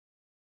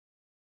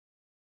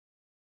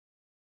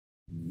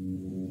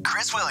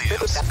Chris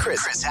Williams,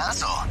 Chris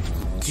Hassel.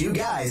 Two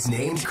guys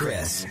named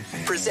Chris.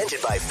 Presented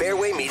by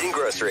Fareway Meat and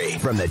Grocery.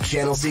 From the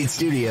Channel Seed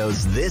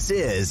Studios, this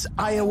is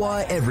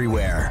Iowa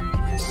Everywhere.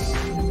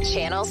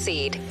 Channel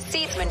Seed.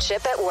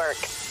 Seedsmanship at work.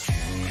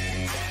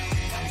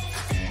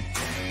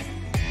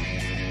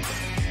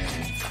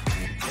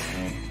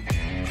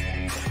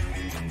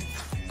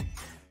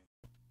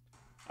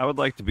 I would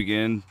like to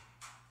begin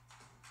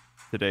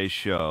today's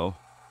show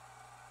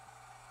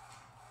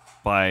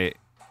by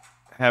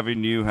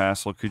having you,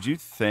 Hassel, could you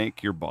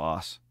thank your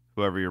boss,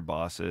 whoever your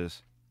boss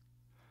is?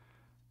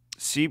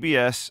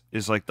 CBS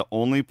is like the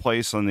only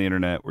place on the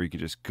internet where you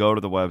can just go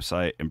to the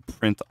website and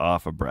print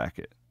off a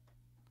bracket.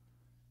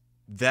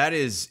 That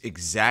is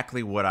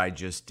exactly what I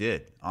just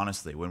did,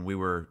 honestly. When we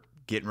were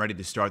getting ready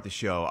to start the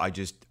show, I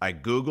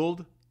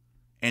Googled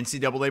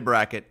NCAA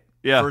bracket.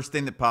 Yeah. First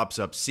thing that pops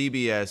up,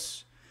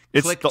 CBS.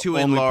 It's Click the to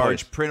only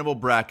enlarge, place. printable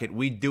bracket.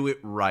 We do it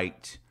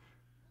right.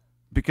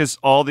 Because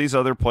all these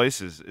other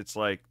places, it's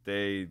like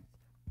they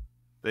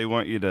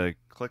want you to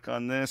click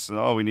on this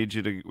and we need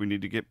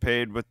to get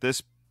paid with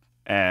this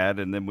ad,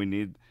 and then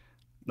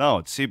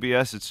it's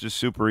CBS. It's just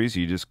super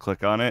easy. You just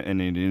click on it and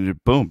then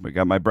boom, I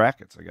got my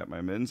brackets. I got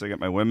my men's, I got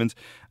my women's.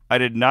 I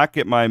did not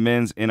get my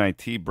men's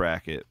NIT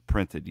bracket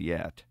printed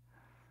yet.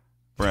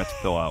 We're gonna have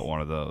to fill out one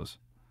of those.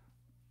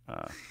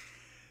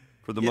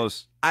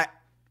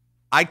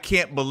 I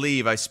can't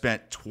believe I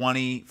spent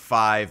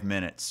 25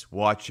 minutes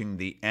watching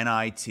the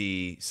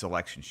NIT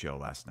selection show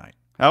last night.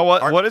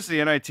 What is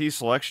the NIT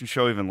selection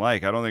show even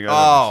like? I don't think I've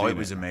ever seen it. It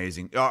was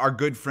amazing. Our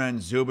good friend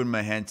Zubin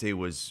Mahente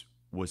was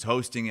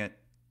hosting it.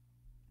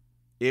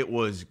 It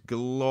was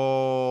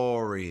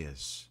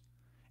glorious.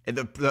 And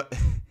the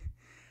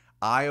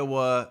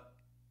Iowa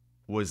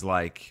was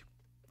like,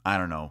 I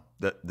don't know,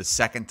 the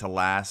second to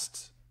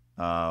last,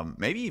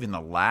 maybe even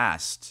the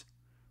last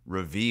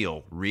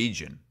reveal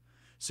region.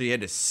 So you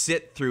had to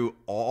sit through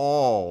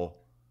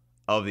all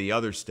of the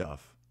other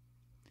stuff.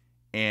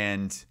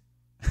 And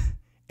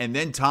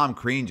then Tom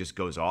Crean just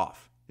goes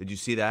off. Did you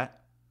see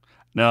that?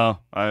 No,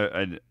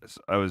 I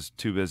was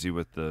too busy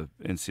with the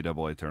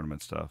NCAA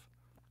tournament stuff.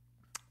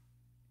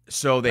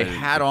 So they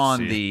had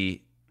on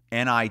the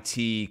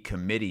NIT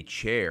committee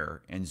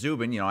chair, and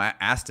Zubin, I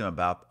asked him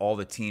about all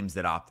the teams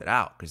that opted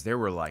out, because there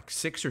were like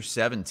 6 or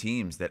 7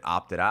 teams that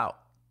opted out,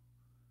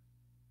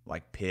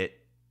 like Pitt,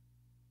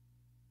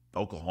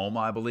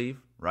 Oklahoma, I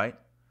believe, right?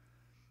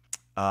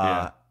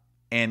 Yeah.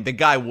 And the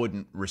guy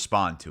wouldn't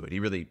respond to it. He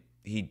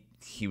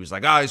was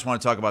like, I just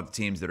want to talk about the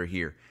teams that are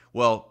here.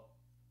 Well,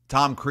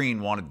 Tom Crean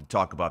wanted to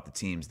talk about the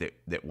teams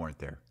that weren't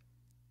there.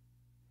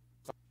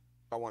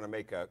 I want to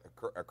make a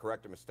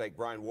correct mistake.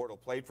 Brian Wardle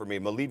played for me.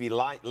 Malivi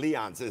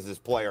Leons is his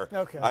player.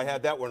 Okay. I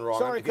had that one wrong.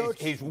 Sorry,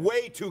 Coach. He's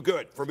way too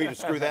good for me to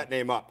screw that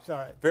name up.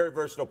 Sorry. Very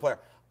versatile player.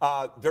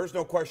 There's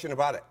no question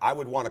about it. I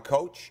would want to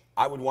coach.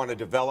 I would want to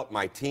develop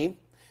my team.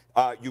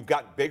 You've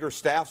got bigger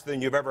staffs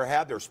than you've ever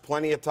had. There's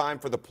plenty of time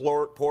for the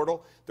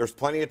portal. There's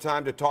plenty of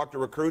time to talk to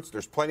recruits.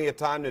 There's plenty of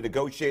time to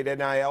negotiate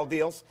NIL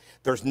deals.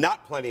 There's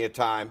not plenty of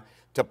time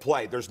to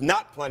play. There's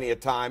not plenty of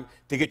time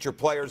to get your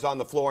players on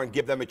the floor and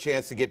give them a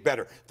chance to get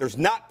better. There's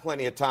not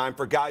plenty of time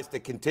for guys to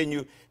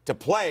continue to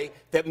play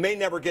that may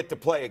never get to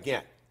play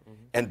again.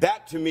 Mm-hmm. And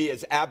that, to me,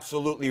 is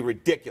absolutely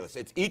ridiculous.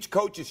 It's each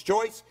coach's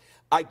choice.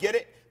 I get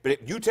it. But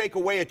if you take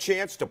away a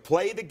chance to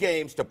play the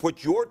games, to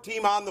put your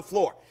team on the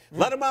floor,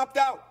 let them opt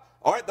out.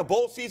 All right, the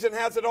bowl season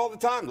has it all the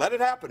time. Let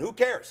it happen. Who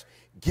cares?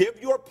 Give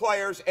your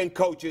players and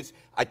coaches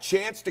a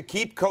chance to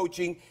keep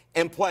coaching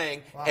and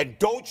playing, and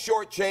don't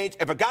shortchange.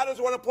 If a guy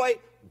doesn't want to play,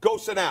 go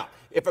sit down.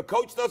 If a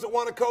coach doesn't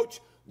want to coach,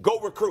 go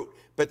recruit.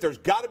 But there's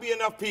got to be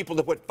enough people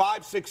to put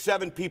 5, 6,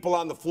 7 people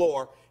on the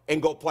floor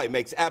and go play.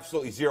 Makes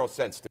absolutely zero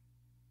sense to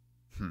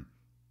me.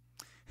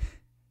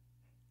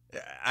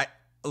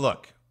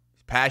 Look,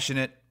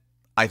 passionate.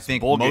 I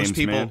think bowl most games,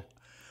 people. man.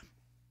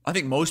 I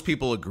think most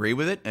people agree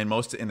with it, and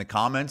most in the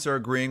comments are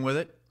agreeing with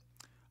it.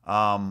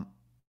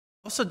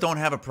 Also, don't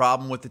have a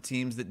problem with the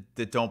teams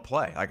that don't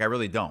play. Like, I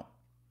really don't.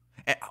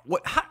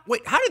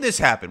 How did this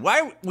happen?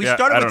 Why we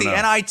started with the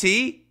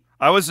NIT?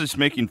 I was just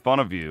making fun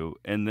of you,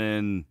 and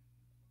then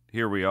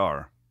here we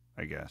are,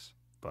 I guess.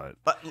 But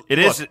it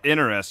is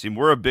interesting.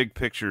 We're a big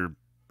picture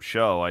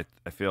show. I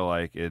feel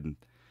like, and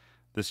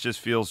this just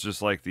feels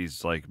just like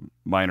these like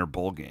minor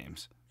bowl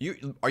games.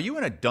 Are you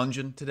in a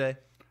dungeon today?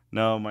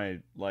 No, my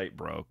light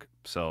broke.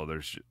 So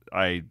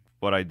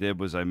what I did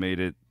was I made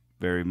it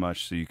very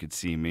much so you could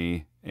see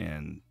me,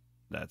 and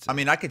that's it. I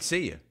mean, I could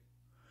see you.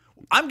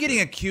 I'm getting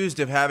accused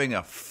of having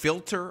a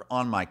filter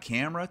on my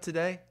camera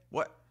today.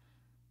 What?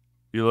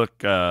 You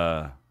look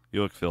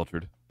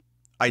filtered.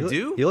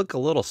 Do? You look a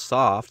little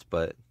soft,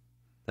 but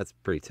that's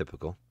pretty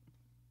typical.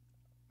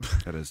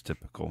 That is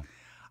typical.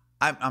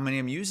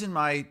 I'm using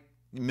my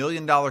 $1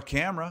 million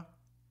camera.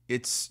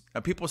 It's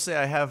people say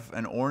I have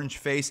an orange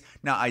face.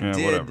 Now I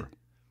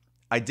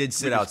did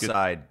sit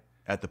outside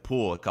at the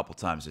pool a couple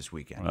times this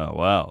weekend. Oh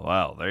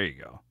wow! There you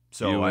go.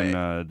 So you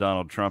and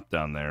Donald Trump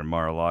down there in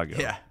Mar-a-Lago.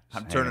 Yeah,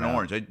 I'm turning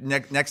orange.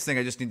 Next thing,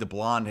 I just need the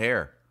blonde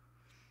hair.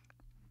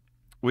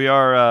 We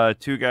are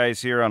two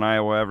guys here on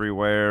Iowa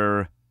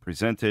Everywhere,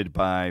 presented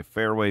by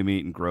Fareway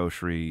Meat and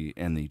Grocery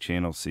and the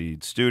Channel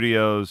Seed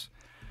Studios.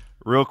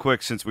 Real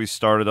quick, since we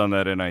started on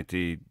that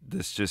NIT,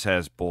 this just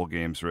has bowl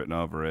games written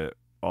over it,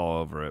 all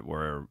over it,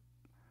 where,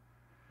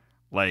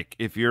 like,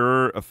 if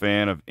you're a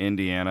fan of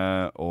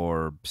Indiana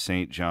or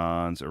St.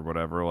 John's or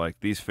whatever,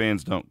 like, these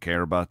fans don't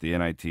care about the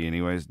NIT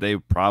anyways. They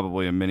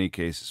probably, in many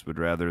cases, would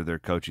rather their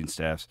coaching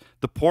staffs.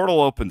 The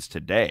portal opens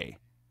today.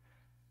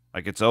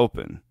 Like, it's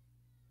open.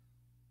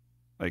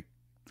 Like,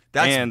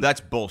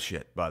 that's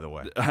bullshit, by the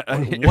way.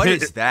 What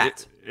is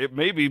that? It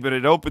may be, but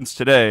it opens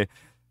today.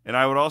 And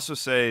I would also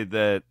say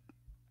that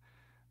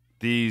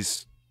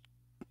these,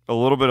 a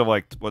little bit of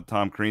like what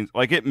Tom Crean's,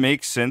 like, it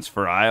makes sense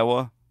for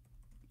Iowa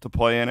to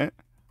play in it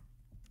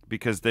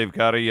because they've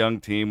got a young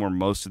team where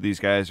most of these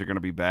guys are going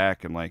to be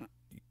back and like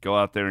go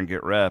out there and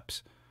get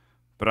reps.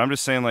 But I'm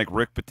just saying, like,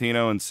 Rick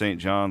Pitino and St.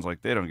 John's,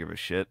 like, they don't give a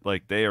shit.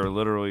 Like, they are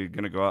literally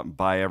going to go out and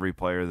buy every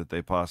player that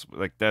they possibly,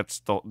 like, they're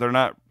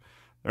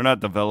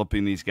not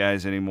developing these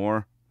guys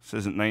anymore. This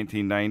isn't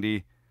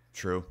 1990.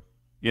 True.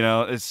 You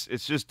know, it's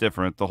just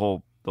different. The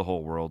whole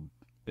world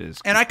is.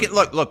 And I can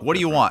look. What different. Do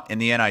you want in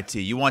the NIT?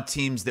 You want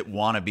teams that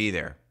want to be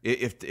there.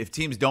 If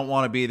teams don't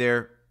want to be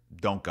there,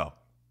 don't go.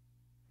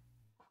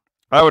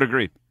 I would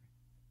agree.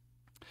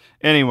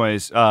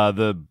 Anyways,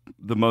 the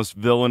most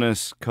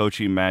villainous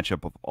coaching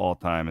matchup of all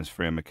time is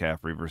Fran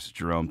McCaffrey versus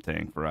Jerome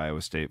Tang for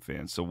Iowa State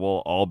fans. So we'll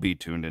all be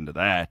tuned into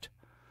that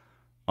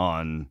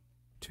on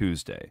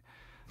Tuesday.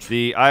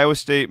 The Iowa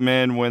State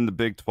men win the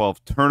Big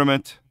 12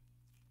 tournament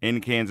in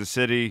Kansas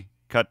City,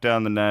 cut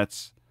down the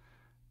nets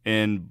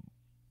in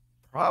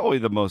probably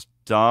the most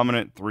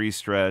dominant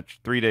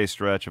three-day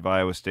stretch of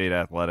Iowa State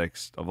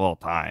athletics of all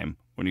time.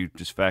 When you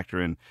just factor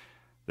in,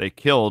 they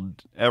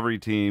killed every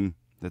team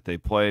that they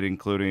played,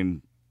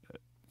 including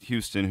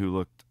Houston, who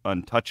looked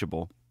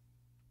untouchable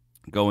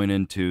going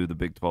into the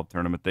Big 12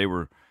 tournament. They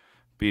were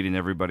beating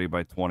everybody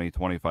by 20,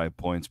 25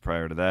 points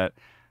prior to that.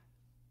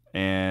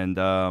 And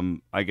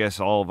I guess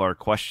all of our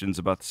questions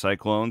about the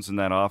Cyclones and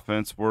that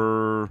offense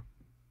were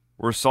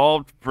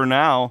solved for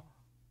now.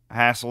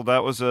 Hassel,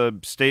 that was a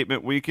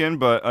statement weekend,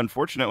 but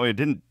unfortunately it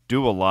didn't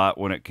do a lot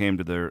when it came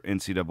to their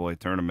NCAA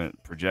tournament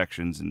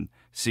projections and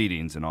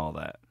seedings and all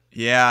that.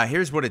 Yeah,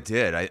 here's what it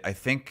did. I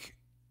think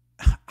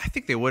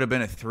they would have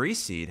been a 3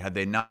 seed had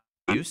they not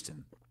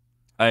Houston.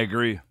 I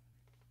agree.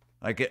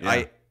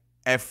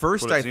 At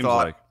first I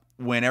thought like.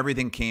 When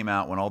everything came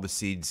out, when all the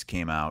seeds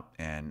came out,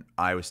 and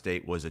Iowa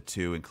State was a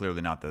 2 and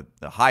clearly not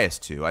the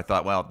highest 2, I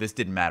thought, well, this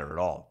didn't matter at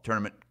all.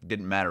 Tournament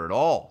didn't matter at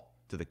all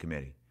to the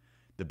committee.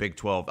 The Big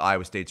 12,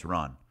 Iowa State's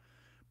run.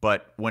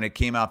 But when it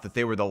came out that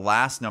they were the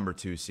last number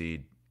 2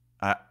 seed,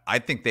 I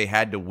think they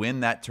had to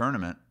win that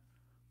tournament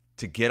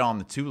to get on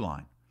the 2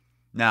 line.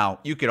 Now,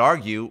 you could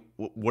argue,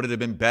 would it have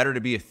been better to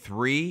be a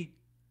 3,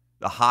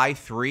 the high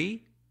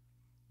 3,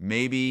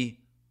 maybe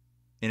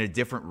in a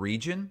different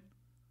region?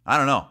 I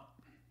don't know.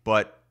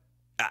 But,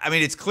 I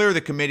mean, it's clear the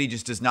committee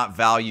just does not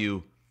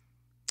value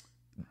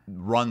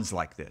runs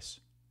like this.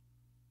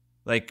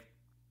 Like,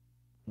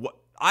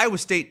 Iowa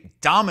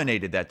State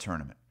dominated that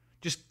tournament,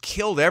 just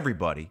killed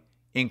everybody,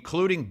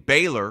 including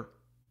Baylor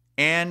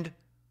and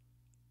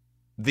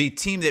the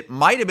team that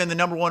might have been the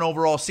number 1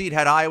 overall seed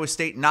had Iowa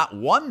State not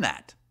won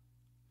that,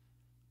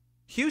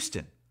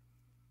 Houston.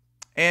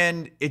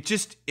 And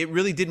it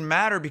really didn't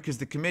matter because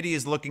the committee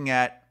is looking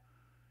at,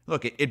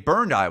 look, it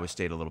burned Iowa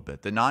State a little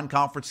bit. The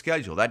non-conference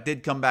schedule, that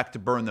did come back to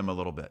burn them a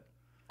little bit.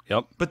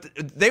 Yep. But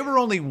they were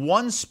only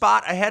 1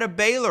 spot ahead of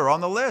Baylor on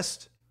the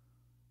list.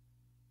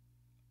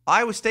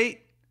 Iowa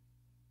State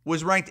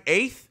was ranked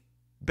 8th,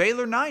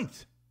 Baylor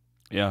 9th.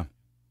 Yeah.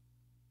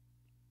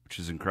 Which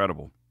is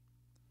incredible.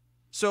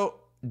 So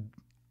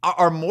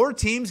are more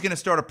teams going to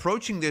start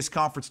approaching this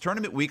conference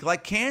tournament week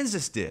like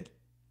Kansas did?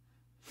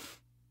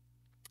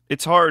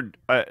 It's hard.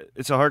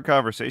 It's a hard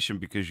conversation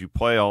because you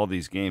play all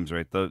these games,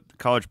 right? The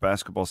college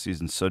basketball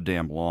season's so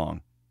damn long.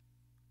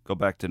 Go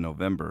back to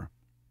November.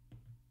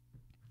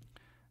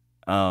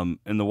 And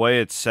the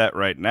way it's set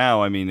right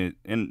now, I mean,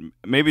 and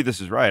maybe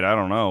this is right, I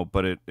don't know,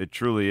 but it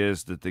truly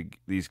is that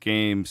these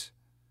games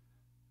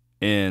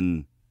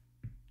in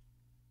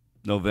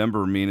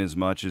November mean as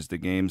much as the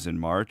games in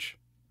March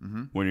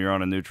when you're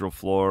on a neutral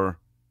floor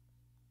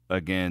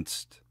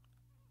against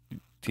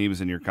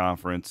teams in your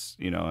conference,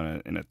 you know,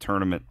 in a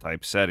tournament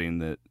type setting.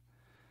 That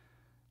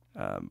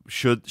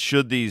should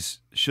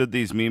these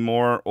mean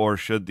more, or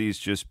should these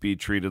just be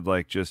treated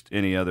like just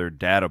any other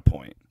data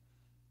point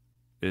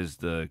is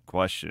the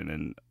question.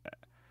 And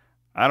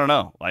I don't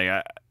know. Like,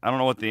 I don't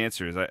know what the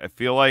answer is. I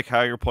feel like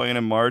how you're playing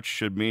in March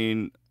should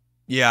mean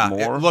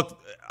more.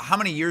 Look, how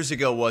many years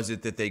ago was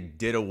it that they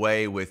did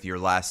away with your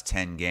last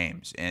 10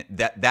 games? And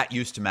that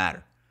used to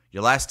matter.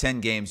 Your last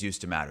 10 games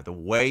used to matter. The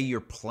way you're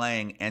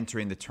playing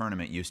entering the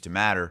tournament used to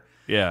matter.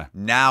 Yeah.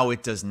 Now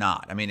it does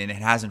not. I mean, and it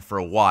hasn't for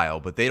a while,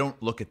 but they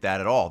don't look at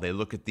that at all. They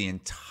look at the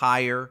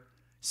entire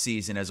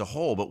season as a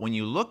whole. But when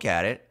you look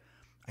at it,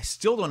 I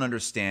still don't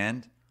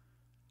understand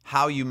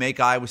how you make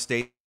Iowa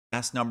State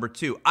last number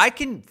 2. I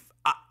can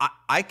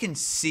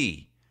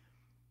see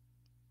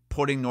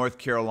putting North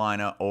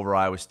Carolina over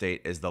Iowa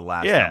State as the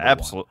last. Yeah, number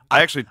absolutely. one.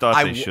 I actually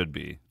thought they should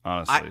be,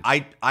 honestly.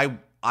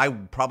 I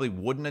probably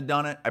wouldn't have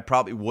done it. I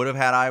probably would have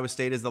had Iowa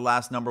State as the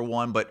last number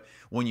one. But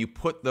when you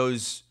put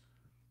those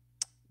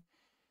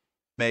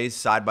Mays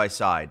side by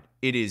side,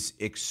 it is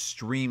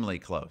extremely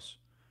close.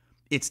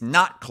 It's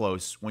not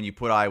close when you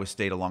put Iowa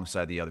State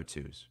alongside the other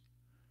twos.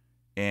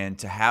 And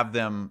to have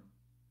them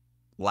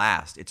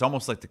last, it's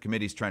almost like the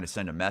committee's trying to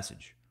send a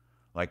message.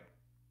 Like,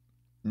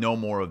 no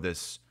more of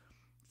this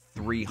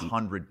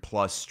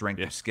 300-plus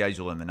strength of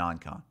schedule in the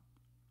non-con.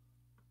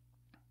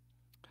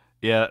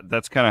 Yeah,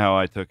 that's kind of how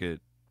I took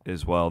it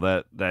as well.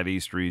 That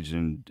East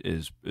region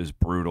is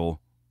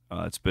brutal.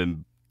 It's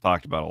been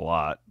talked about a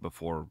lot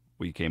before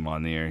we came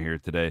on the air here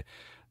today.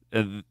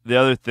 The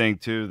other thing,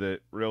 too, that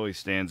really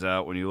stands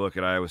out when you look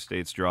at Iowa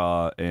State's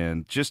draw,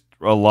 and just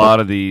a lot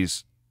of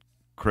these,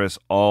 Chris,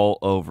 all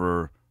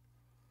over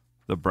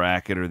the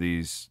bracket are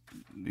these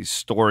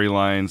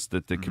storylines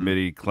that the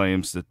committee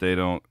claims that they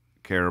don't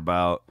care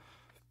about.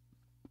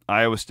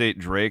 Iowa State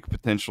Drake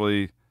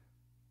potentially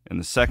in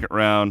the second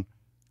round.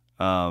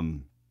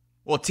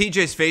 Well,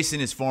 TJ's facing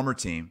his former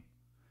team.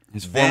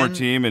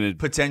 And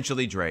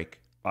potentially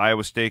Drake.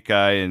 Iowa State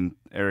guy and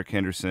Eric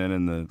Henderson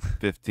in the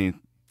 15th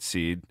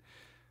seed.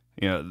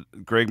 You know,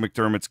 Greg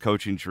McDermott's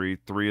coaching tree,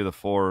 3 of the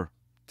 4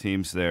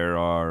 teams there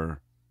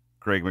are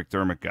Greg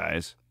McDermott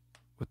guys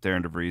with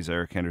Darren DeVries,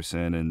 Eric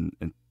Henderson,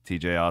 and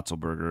TJ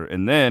Otzelberger.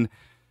 And then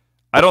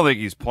I don't think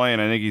he's playing.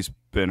 I think he's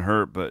been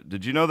hurt. But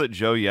did you know that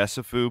Joe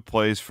Yesufu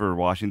plays for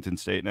Washington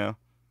State now?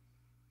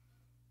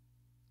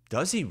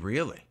 Does he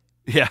really?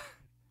 Yeah,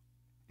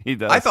 he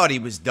does. I thought he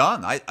was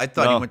done. I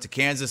thought he went to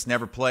Kansas,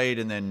 never played,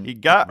 and then he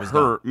got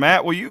hurt. Done.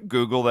 Matt, will you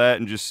Google that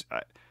and just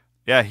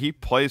yeah, he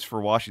plays for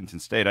Washington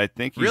State. I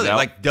think he's really out.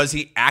 Like, does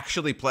he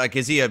actually play? Like,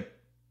 is he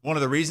one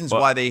of the reasons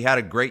why they had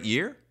a great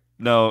year?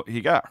 No,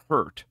 he got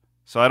hurt,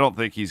 so I don't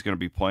think he's going to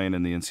be playing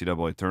in the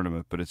NCAA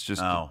tournament. But it's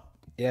just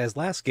yeah, his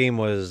last game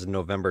was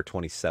November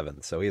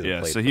 27th, so he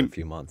hasn't played for a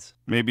few months.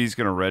 Maybe he's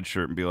going to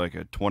redshirt and be like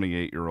a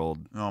 28-year-old.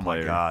 Oh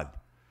player. My God!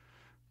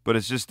 But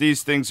it's just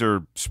these things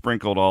are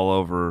sprinkled all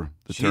over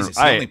the tournament.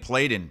 He only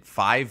played in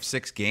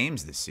 5-6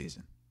 games this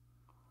season.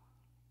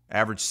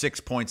 Averaged 6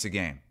 points a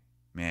game.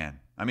 Man,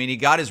 I mean, he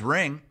got his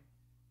ring.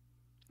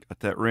 Got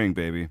that ring,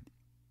 baby.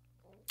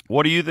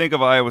 What do you think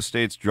of Iowa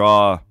State's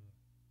draw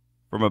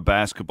from a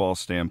basketball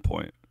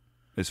standpoint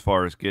as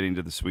far as getting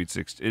to the Sweet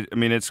 16? I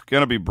mean, it's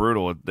going to be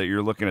brutal that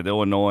you're looking at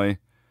Illinois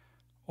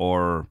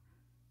or,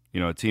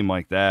 a team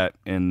like that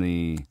in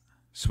the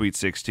Sweet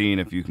 16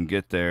 if you can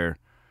get there.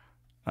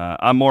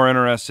 I'm more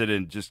interested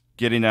in just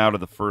getting out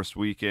of the first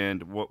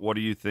weekend. What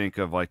do you think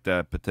of like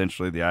that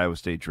potentially the Iowa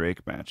State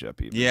Drake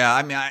matchup? Even? Yeah,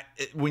 I mean,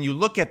 when you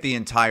look at the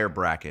entire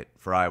bracket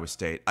for Iowa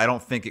State, I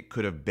don't think it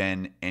could have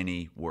been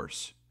any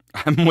worse.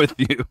 I'm with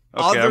you.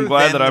 Okay, I'm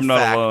glad that I'm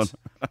not alone.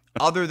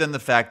 Other than the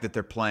fact that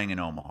they're playing in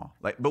Omaha,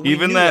 but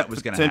even knew that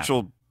was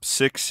potential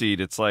 6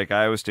 seed, it's like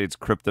Iowa State's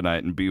kryptonite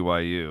and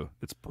BYU.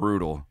 It's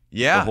brutal.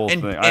 Yeah, the whole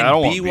and thing. I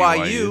don't want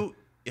BYU.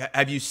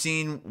 Have you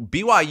seen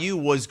BYU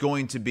was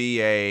going to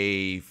be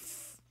a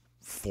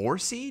 4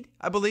 seed,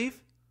 I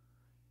believe.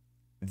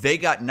 They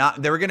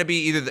were going to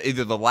be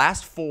either the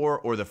last 4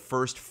 or the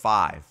first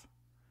 5.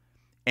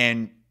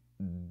 And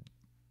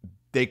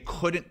they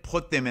couldn't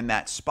put them in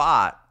that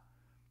spot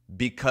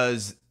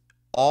because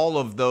all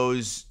of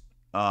those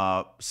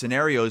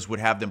scenarios would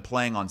have them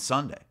playing on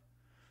Sunday.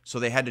 So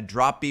they had to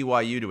drop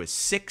BYU to a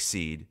 6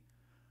 seed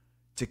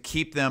to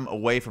keep them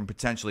away from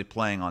potentially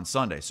playing on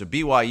Sunday. So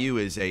BYU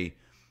is a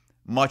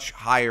much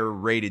higher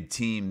rated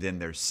team than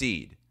their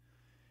seed.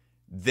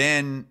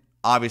 Then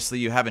obviously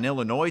you have an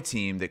Illinois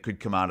team that could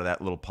come out of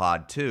that little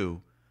pod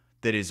too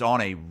that is on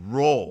a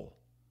roll.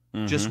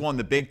 Just won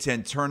the Big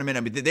Ten tournament.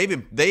 I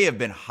mean, they have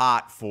been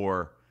hot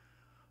for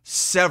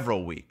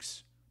several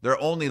weeks.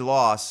 Their only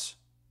loss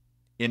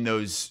in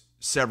those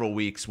several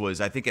weeks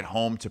was, I think, at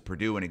home to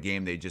Purdue in a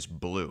game they just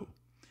blew.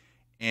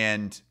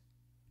 And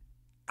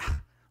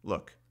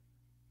look,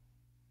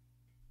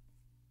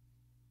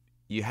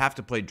 you have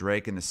to play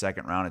Drake in the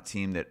second round, a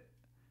team that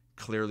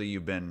clearly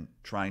you've been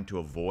trying to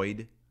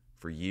avoid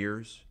for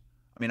years.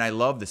 I mean, I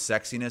love the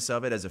sexiness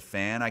of it as a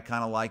fan. I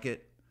kind of like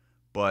it.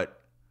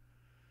 But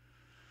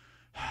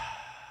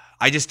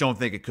I just don't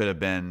think it could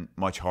have been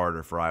much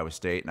harder for Iowa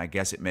State, and I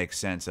guess it makes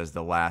sense as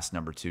the last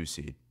number 2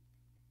 seed.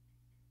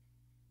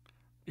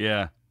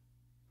 Yeah.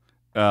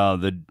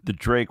 The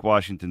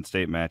Drake-Washington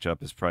State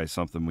matchup is probably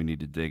something we need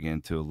to dig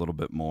into a little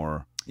bit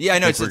more. Yeah, I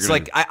know. It's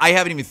like I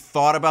haven't even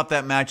thought about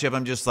that matchup.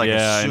 I'm just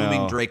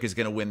assuming Drake is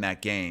going to win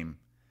that game.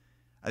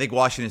 I think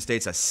Washington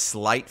State's a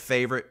slight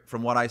favorite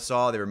from what I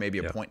saw. They were maybe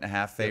a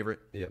 1.5 favorite.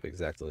 Yep,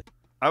 exactly.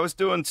 I was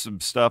doing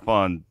some stuff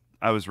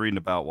I was reading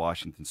about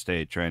Washington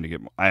State, trying to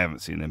get – I haven't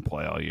seen them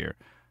play all year.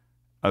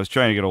 I was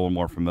trying to get a little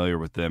more familiar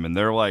with them, and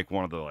they're like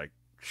one of the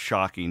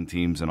shocking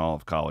teams in all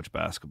of college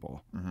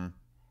basketball. Mm-hmm.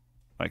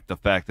 Like the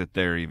fact that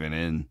they're even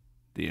in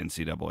the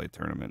NCAA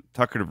tournament.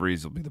 Tucker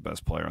DeVries will be the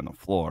best player on the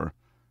floor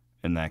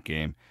in that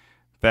game.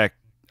 In fact,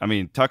 I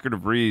mean, Tucker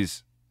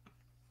DeVries,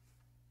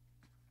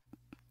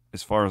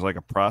 as far as like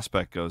a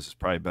prospect goes, is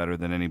probably better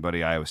than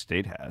anybody Iowa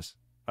State has.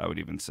 I would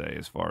even say,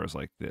 as far as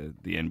like the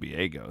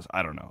NBA goes.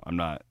 I don't know. I'm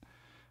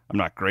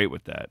not great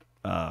with that.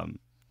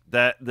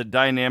 That the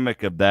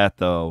dynamic of that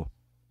though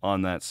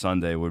on that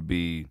Sunday would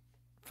be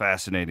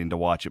fascinating to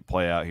watch it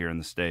play out here in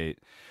the state.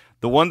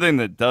 The one thing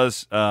that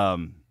does that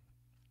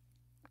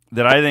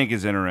I think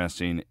is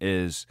interesting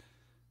is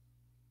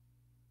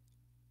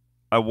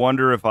I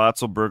wonder if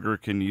Otzelberger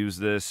can use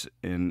this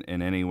in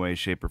any way,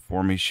 shape, or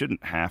form. He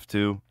shouldn't have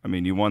to. I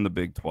mean, you won the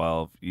Big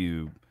 12.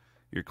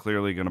 You're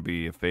clearly going to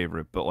be a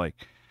favorite. But, like,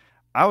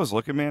 I was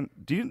looking, man,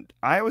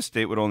 Iowa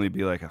State would only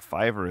be like a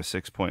 5 or a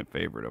 6 point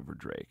favorite over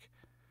Drake.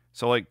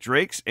 So, like,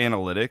 Drake's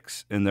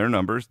analytics and their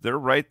numbers,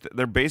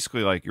 they're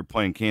basically like you're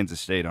playing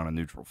Kansas State on a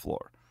neutral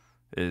floor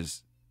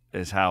is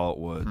how it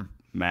would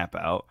map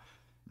out.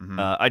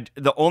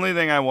 The only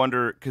thing I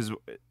wonder, because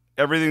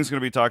everything's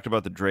going to be talked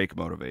about the Drake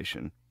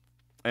motivation.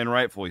 And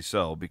rightfully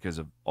so, because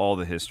of all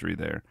the history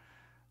there.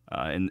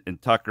 And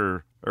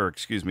Coach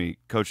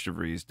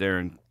DeVries,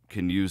 Darren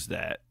can use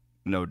that,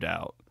 no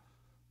doubt.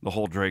 The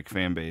whole Drake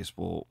fan base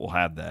will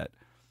have that.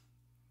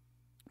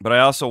 But I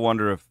also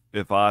wonder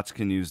if Otz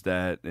can use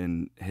that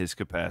in his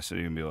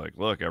capacity and be like,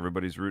 look,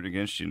 everybody's rooting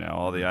against you now,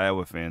 all the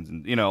Iowa fans.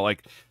 And,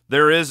 like,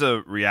 there is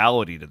a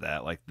reality to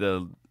that. Like,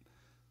 the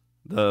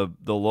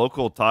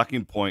local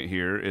talking point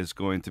here is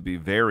going to be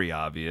very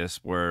obvious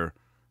where,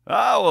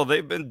 oh, well,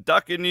 they've been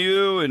ducking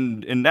you,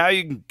 and now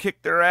you can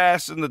kick their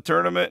ass in the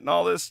tournament and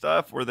all this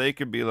stuff, where they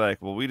could be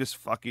like, well, we just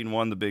fucking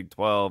won the Big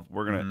 12.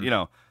 We're going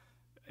to,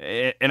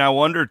 and I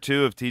wonder,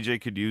 too, if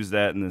TJ could use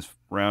that in this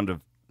round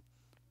of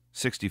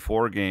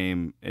 64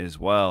 game as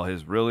well.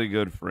 His really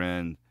good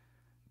friend,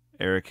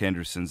 Eric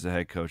Henderson's the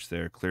head coach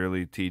there.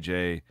 Clearly,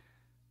 TJ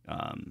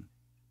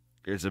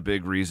is a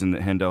big reason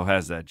that Hendo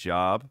has that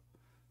job.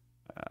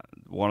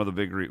 One of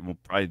the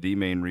probably the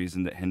main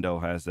reason that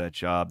Hendo has that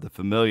job. The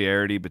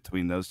familiarity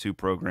between those two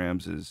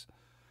programs is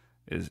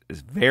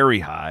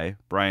very high.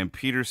 Brian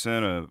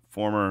Peterson, a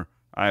former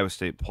Iowa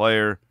State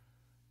player,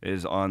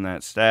 is on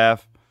that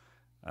staff.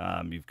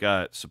 You've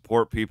got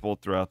support people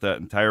throughout that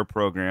entire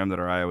program that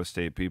are Iowa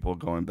State people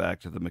going back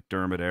to the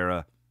McDermott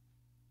era.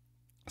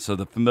 So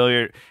the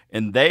familiar,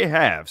 and they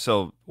have.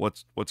 So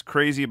what's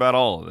crazy about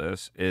all of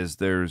this is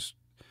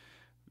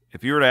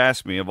if you were to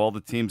ask me, of all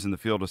the teams in the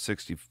field of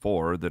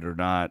 64 that are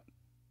not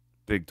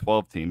Big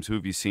 12 teams, who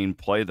have you seen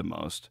play the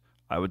most?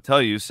 I would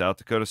tell you South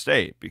Dakota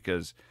State,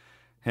 because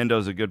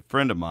Hendo's a good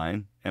friend of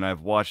mine, and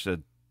I've watched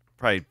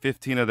probably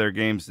 15 of their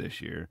games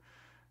this year,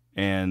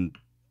 and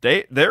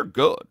they're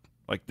good.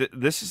 Like,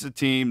 this is a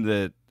team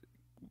that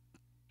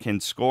can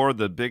score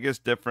the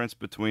biggest difference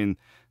between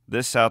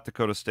this South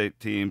Dakota State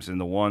teams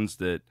and the ones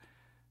that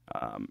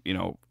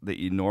that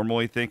you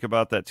normally think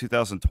about. That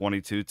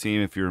 2022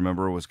 team, if you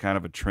remember, was kind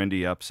of a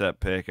trendy upset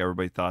pick.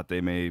 Everybody thought they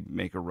may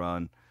make a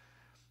run.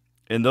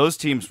 And those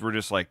teams were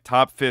just like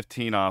top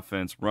 15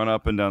 offense, run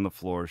up and down the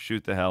floor,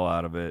 shoot the hell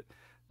out of it.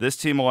 This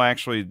team will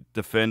actually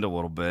defend a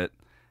little bit,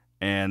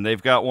 and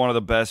they've got one of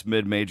the best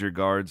mid-major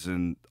guards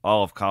in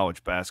all of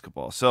college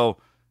basketball. So,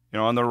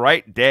 on the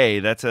right day,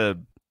 that's a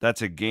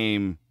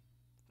game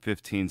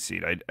 15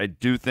 seed. I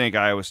do think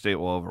Iowa State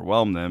will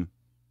overwhelm them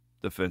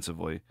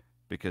defensively,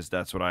 because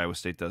that's what Iowa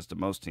State does to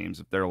most teams.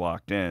 If they're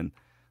locked in,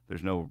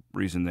 there's no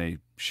reason they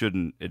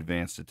shouldn't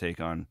advance to take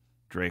on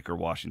Drake or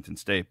Washington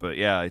State. But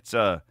yeah, it's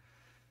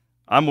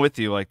I'm with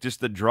you. Like, just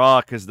the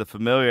draw, because the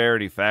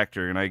familiarity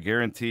factor, and I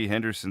guarantee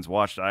Henderson's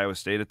watched Iowa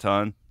State a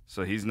ton,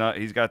 so he's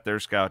got their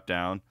scout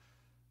down.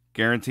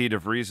 Guaranteed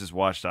DeVries has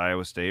watched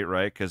Iowa State,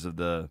 right, because of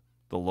the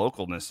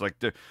localness. Like,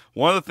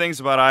 one of the things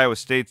about Iowa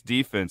State's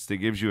defense that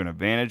gives you an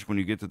advantage when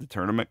you get to the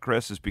tournament,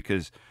 Chris, is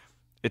because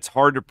it's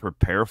hard to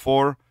prepare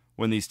for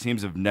when these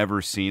teams have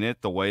never seen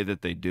it the way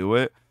that they do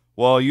it.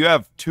 Well, you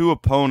have two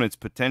opponents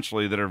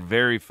potentially that are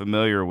very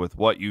familiar with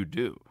what you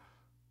do.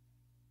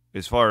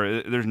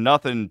 There's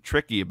nothing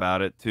tricky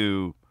about it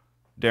to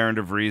Darren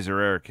DeVries or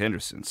Eric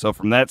Henderson. So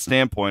from that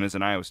standpoint, as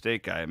an Iowa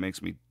State guy, it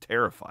makes me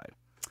terrified.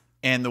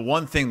 And the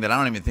one thing that I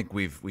don't even think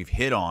we've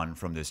hit on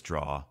from this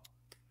draw,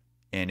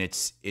 and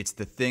it's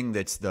the thing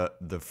that's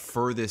the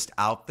furthest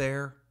out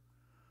there,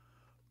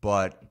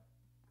 but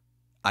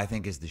I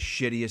think is the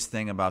shittiest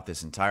thing about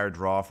this entire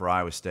draw for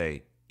Iowa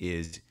State,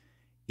 is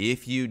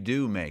if you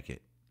do make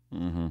it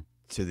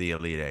to the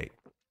Elite Eight,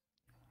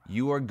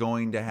 you are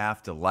going to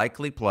have to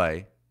likely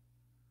play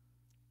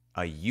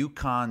a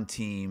UConn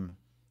team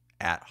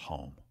at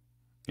home.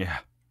 Yeah.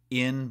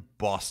 In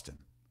Boston.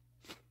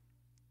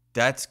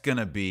 That's going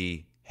to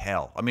be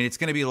hell. I mean, it's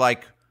going to be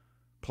like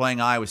playing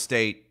Iowa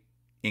State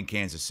in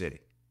Kansas City.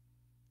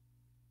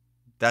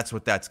 That's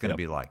what that's going to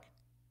be like.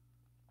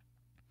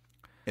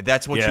 And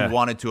that's what you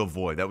wanted to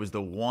avoid. That was the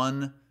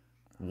one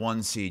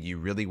seed you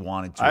really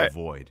wanted to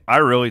avoid. I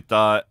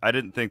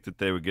didn't think that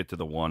they would get to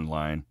the 1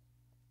 line.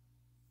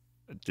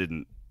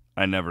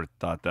 I never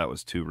thought that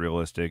was too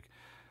realistic.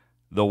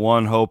 The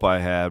one hope I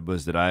had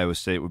was that Iowa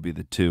State would be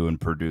the 2 in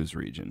Purdue's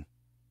region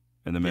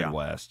in the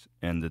Midwest,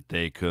 and that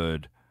they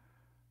could,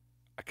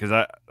 because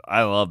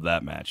I love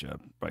that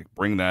matchup. Like,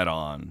 bring that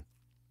on.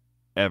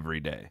 every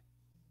day.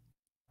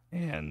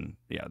 And,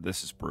 yeah,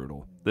 this is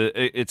brutal.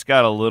 It's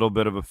got a little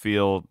bit of a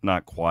feel,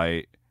 not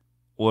quite,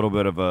 a little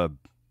bit of a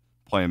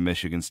playing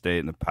Michigan State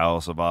in the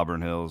Palace of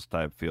Auburn Hills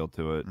type feel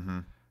to it. Mm-hmm.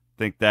 I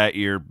think that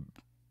year,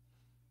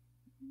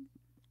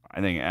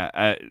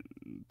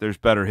 there's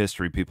better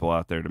history people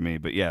out there to me.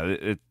 But,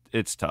 yeah,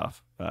 it's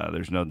tough.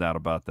 There's no doubt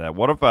about that.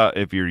 What about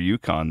if you're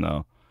UConn,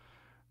 though,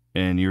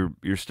 and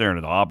you're staring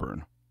at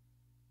Auburn,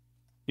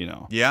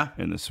 yeah,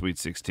 in the Sweet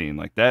 16?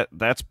 Like,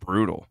 that's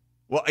brutal.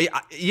 Well,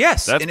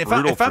 yes, that's and if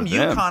brutal I'm for them.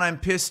 UConn, I'm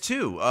pissed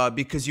too,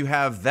 because you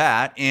have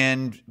that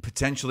and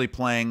potentially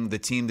playing the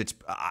team that's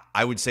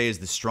I would say is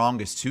the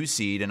strongest 2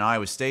 seed in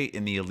Iowa State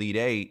in the Elite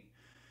Eight.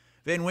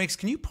 Van Winks,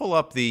 can you pull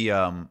up the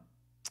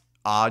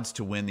odds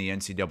to win the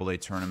NCAA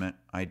tournament?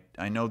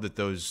 I know that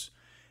those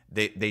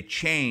they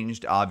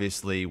changed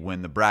obviously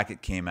when the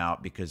bracket came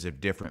out because of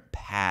different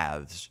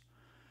paths,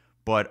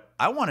 but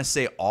I want to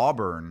say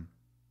Auburn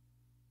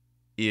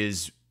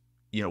is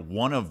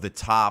one of the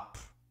top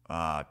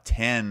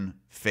 10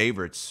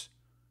 favorites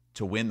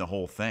to win the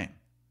whole thing.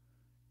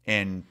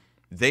 And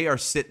they are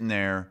sitting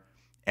there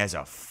as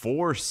a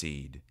 4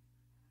 seed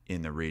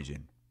in the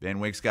region. Van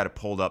Wyck's got it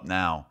pulled up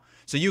now.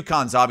 So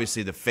UConn's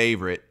obviously the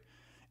favorite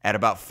at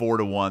about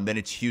 4-1. Then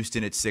it's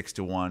Houston at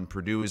 6-1.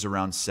 Purdue is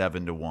around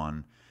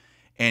 7-1.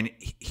 And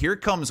here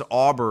comes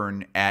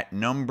Auburn at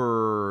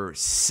number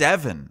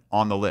 7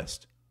 on the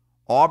list.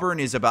 Auburn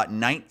is about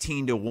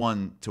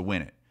 19-1 to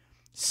win it.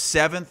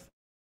 7th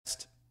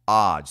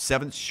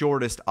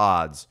shortest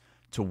odds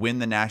to win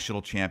the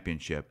national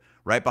championship.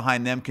 Right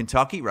behind them,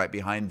 Kentucky. Right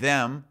behind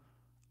them,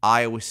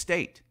 Iowa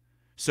State.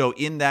 So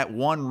in that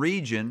one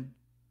region,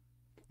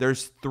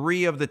 there's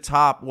 3 of the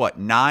top,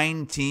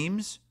 9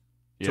 teams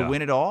to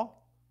win it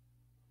all?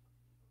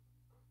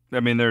 I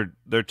mean,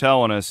 they're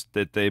telling us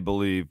that they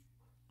believe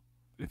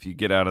if you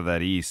get out of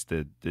that East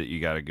that you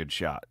got a good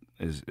shot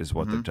is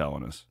what they're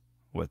telling us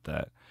with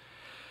that.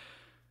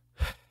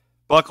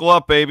 Buckle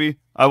up, baby.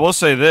 I will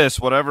say this,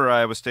 whatever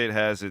Iowa State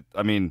has,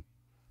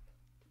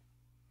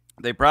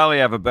 they probably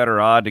have a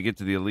better odd to get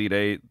to the Elite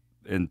Eight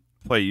and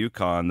play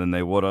UConn than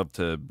they would have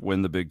to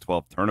win the Big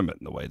 12 tournament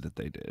in the way that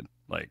they did.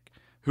 Like,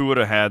 who would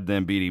have had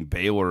them beating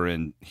Baylor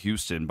and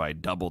Houston by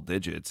double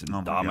digits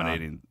and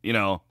dominating?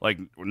 Like,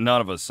 none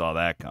of us saw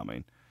that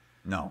coming.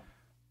 No.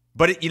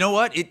 But you know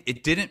what?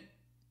 It didn't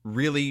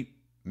really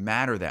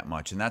matter that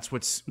much, and that's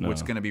what's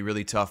going to be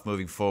really tough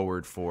moving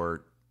forward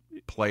for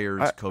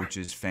players,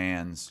 coaches,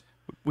 fans.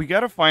 We got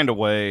to find a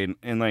way,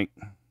 and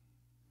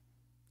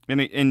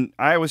in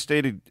Iowa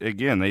State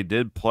again, they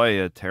did play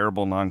a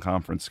terrible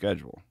non-conference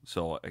schedule,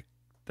 so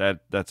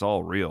that's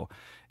all real.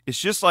 It's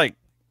just like,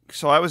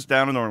 so I was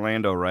down in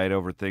Orlando right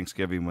over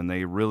Thanksgiving when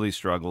they really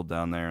struggled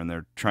down there, and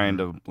they're trying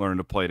to learn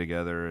to play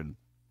together. And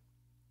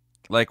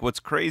like, what's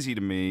crazy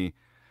to me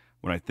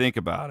when I think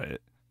about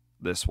it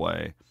this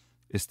way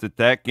is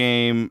that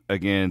game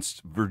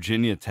against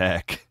Virginia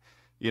Tech,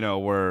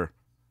 where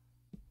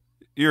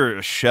you're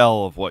a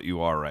shell of what you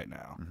are right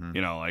now.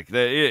 Like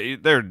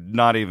they're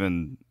not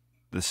even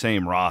the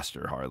same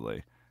roster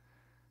hardly.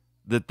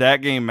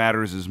 That game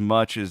matters as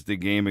much as the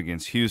game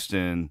against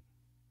Houston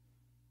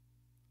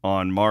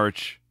on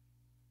March,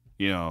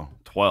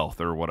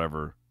 12th or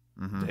whatever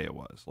day it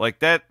was. Like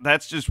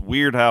that's just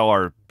weird how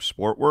our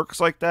sport works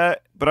like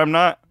that. But I'm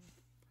not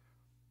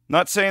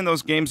saying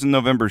those games in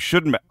November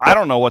shouldn't. I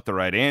don't know what the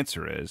right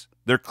answer is.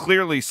 They're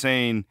clearly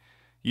saying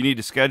you need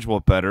to schedule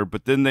it better,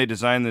 but then they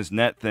design this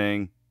net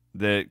thing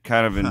that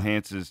kind of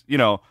enhances,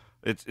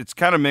 it's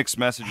kind of mixed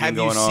messaging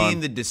going on. Have you seen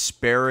the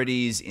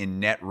disparities in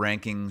net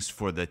rankings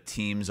for the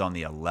teams on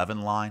the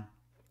 11 line?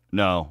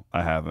 No,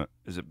 I haven't.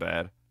 Is it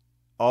bad?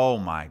 Oh,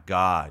 my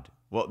God.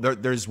 Well,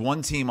 there's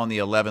one team on the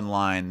 11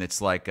 line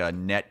that's like a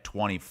net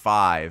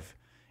 25,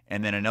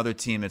 and then another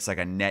team that's like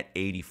a net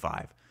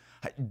 85.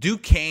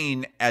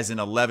 Duquesne as an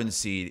 11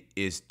 seed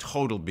is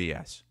total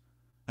BS.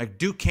 Like,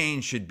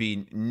 Duquesne should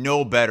be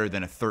no better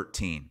than a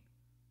 13.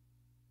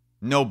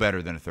 No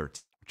better than a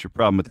 13. What's your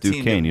problem with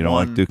Duquesne? You don't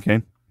like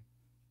Duquesne?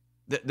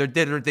 They're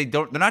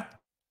not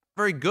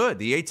very good.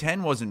 The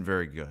A-10 wasn't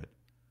very good.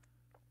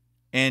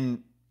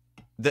 And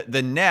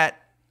the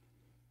net,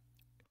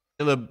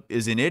 Caleb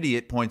is an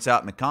idiot, points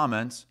out in the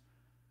comments,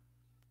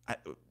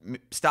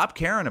 stop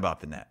caring about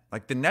the net.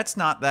 Like, the net's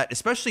not that,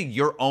 especially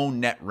your own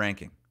net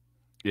ranking.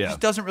 Yeah. It just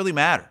doesn't really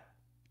matter.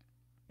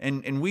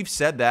 And we've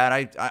said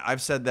that.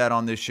 I've said that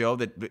on this show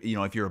that,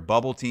 if you're a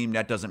bubble team,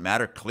 that doesn't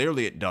matter.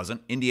 Clearly it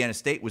doesn't. Indiana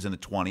State was in the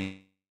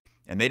 20,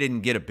 and they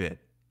didn't get a bid.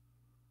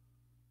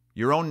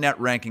 Your own net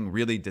ranking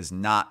really does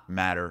not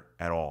matter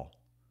at all.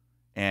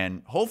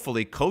 And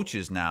hopefully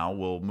coaches now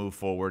will move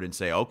forward and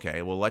say,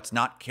 okay, well, let's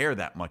not care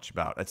that much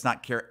about it. Let's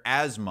not care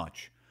as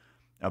much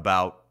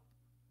about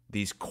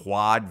these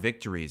quad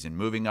victories and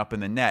moving up in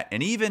the net.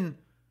 And even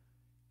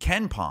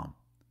Ken Palm.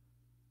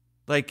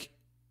 Like,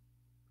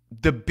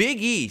 the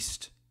Big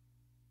East,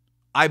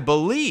 I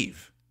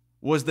believe,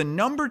 was the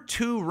number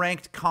 2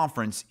 ranked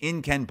conference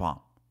in Ken Palm.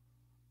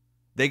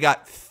 They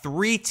got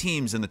 3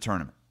 teams in the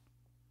tournament.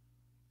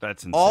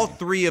 That's insane. All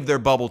 3 of their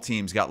bubble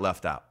teams got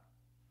left out.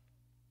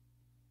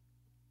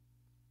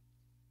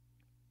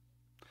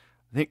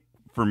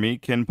 for me,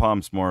 Ken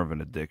Palm's more of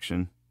an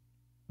addiction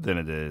than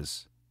it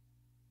is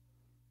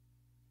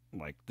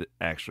like that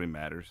actually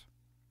matters.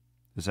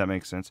 Does that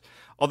make sense?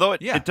 Although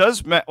it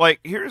does, like,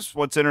 here's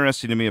what's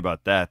interesting to me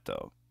about that,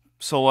 though.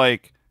 So,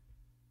 like,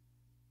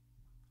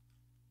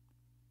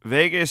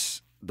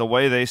 Vegas, the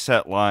way they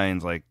set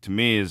lines, like, to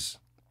me is,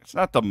 it's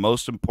not the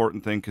most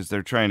important thing because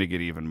they're trying to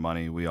get even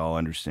money. We all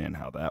understand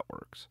how that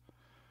works.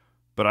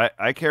 But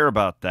I care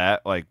about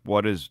that. Like,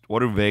 what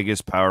do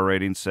Vegas power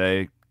ratings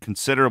say?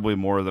 Considerably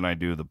more than I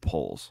do the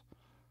polls.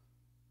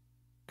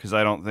 Because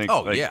I don't think.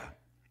 Oh, like, yeah.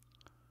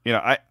 You know,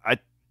 I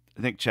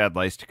think Chad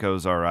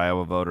Leistico's our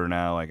Iowa voter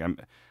now. Like,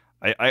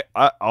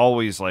 I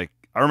always, like,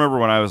 I remember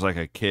when I was like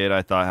a kid,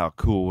 I thought how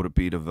cool would it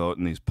be to vote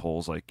in these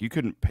polls. Like, you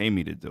couldn't pay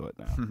me to do it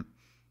now.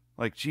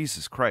 Like,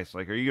 Jesus Christ.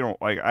 Like, are you going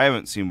to, like, I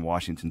haven't seen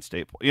Washington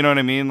State. You know what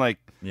I mean? Like,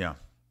 yeah.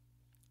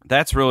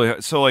 That's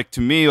really, so, like,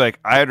 to me, like,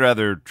 I'd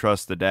rather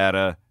trust the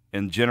data.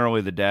 And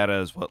generally the data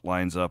is what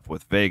lines up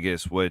with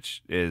Vegas,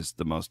 which is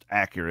the most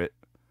accurate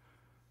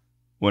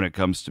when it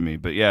comes to me.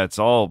 But yeah, it's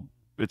all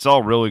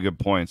really good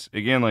points.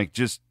 Again, like,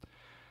 just,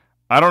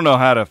 I don't know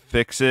how to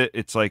fix it.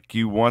 It's like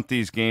you want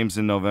these games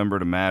in November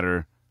to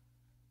matter.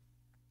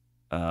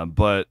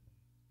 But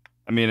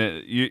I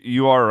mean,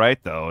 you are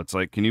right though. It's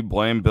like, can you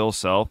blame Bill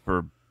Self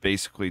for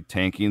basically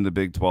tanking the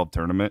Big 12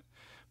 tournament?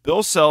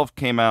 Bill Self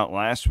came out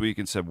last week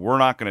and said, we're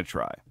not going to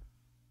try,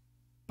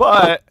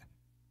 but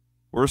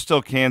we're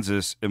still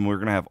Kansas, and we're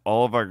going to have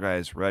all of our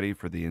guys ready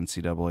for the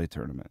NCAA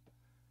tournament.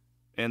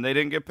 And they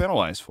didn't get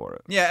penalized for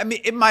it. Yeah, I mean,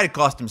 it might have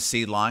cost them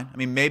seed line. I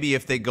mean, maybe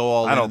if they go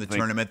all in the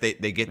tournament,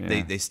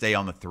 they stay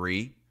on the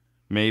 3.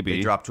 Maybe.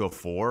 They drop to a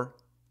 4.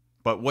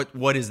 But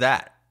what is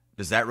that?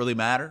 Does that really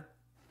matter?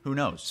 Who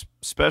knows?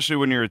 Especially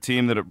when you're a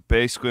team that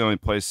basically only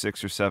plays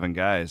 6 or 7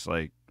 guys.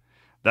 Like,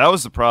 that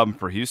was the problem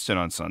for Houston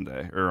on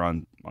Sunday, or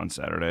on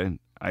Saturday.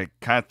 I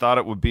kind of thought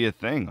it would be a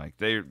thing. Like,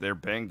 they're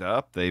banged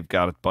up. They've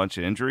got a bunch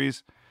of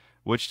injuries.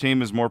 Which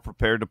team is more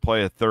prepared to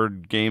play a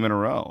third game in a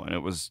row? And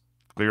it was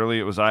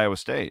Iowa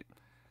State.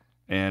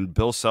 And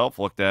Bill Self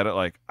looked at it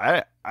like,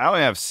 I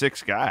only have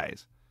 6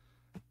 guys.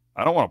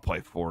 I don't want to play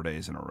 4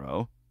 days in a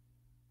row.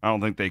 I don't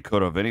think they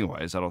could have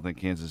anyways. I don't think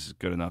Kansas is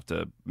good enough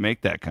to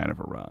make that kind of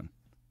a run.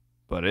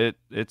 But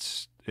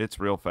it's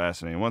real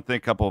fascinating. I want to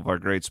thank a couple of our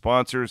great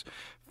sponsors.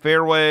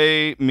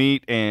 Fareway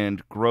Meat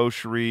and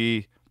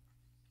Grocery.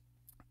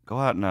 Go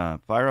out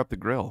and fire up the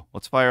grill.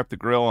 Let's fire up the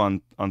grill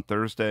on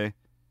Thursday.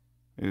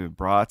 Maybe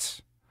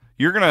brats.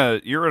 You're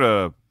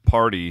gonna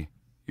party.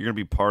 You're gonna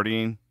be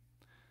partying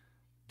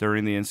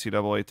during the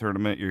NCAA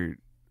tournament.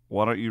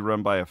 Why don't you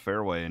run by a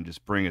Fareway and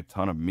just bring a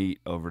ton of meat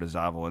over to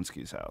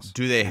Zavolinsky's house?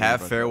 Do they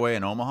have Fareway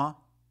in Omaha?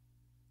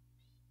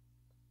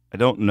 I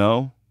don't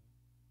know.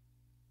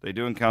 They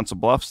do in Council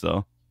Bluffs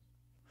though.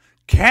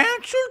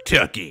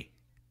 Kentucky.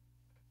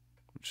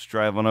 Just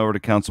drive on over to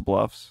Council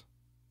Bluffs.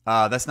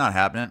 That's not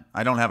happening.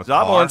 I don't have a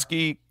car.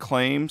 Zavolinsky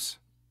claims.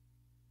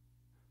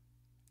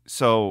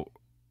 So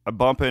I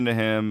bump into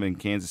him in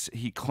Kansas.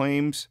 He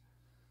claims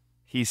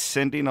he's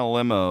sending a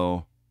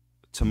limo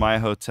to my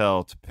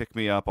hotel to pick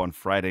me up on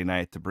Friday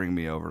night to bring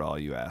me over to all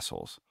you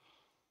assholes.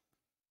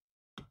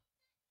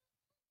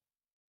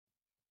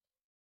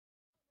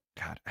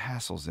 God,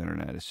 Hassel's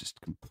internet is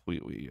just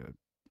completely...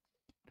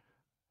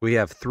 We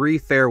have 3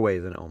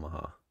 Fairways in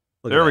Omaha.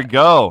 There we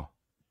go.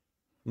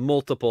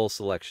 Multiple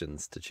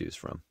selections to choose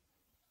from.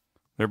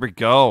 There we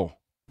go.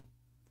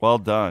 Well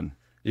done.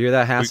 You hear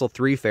that, Hassel?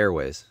 3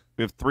 Fairways.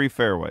 We have 3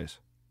 Fairways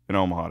in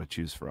Omaha to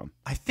choose from.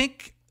 I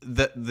think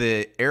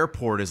the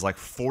airport is like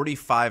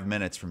 45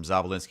 minutes from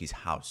Zavolinsky's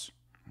house.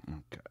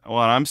 Okay. Well,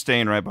 I'm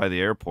staying right by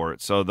the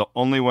airport, so the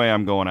only way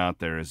I'm going out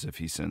there is if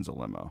he sends a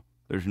limo.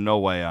 There's no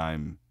way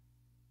I'm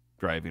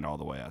driving all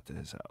the way out to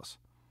his house.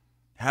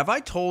 Have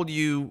I told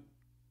you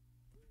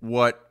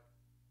what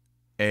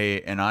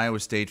an Iowa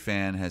State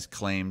fan has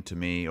claimed to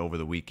me over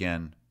the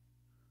weekend?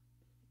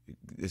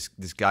 This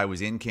guy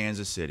was in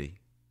Kansas City.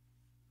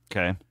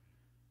 Okay.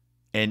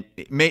 And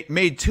it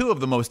made 2 of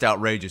the most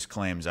outrageous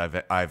claims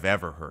I've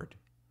ever heard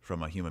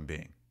from a human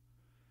being.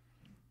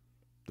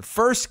 The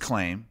first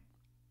claim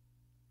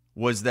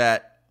was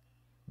that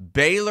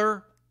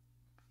Baylor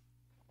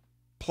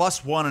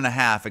plus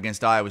 1.5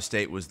 against Iowa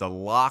State was the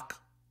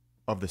lock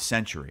of the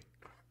century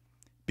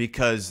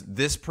because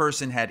this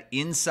person had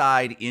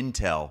inside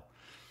intel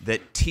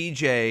that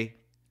TJ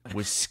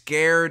was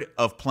scared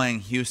of playing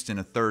Houston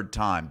a third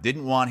time,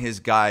 didn't want his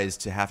guys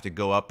to have to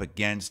go up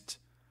against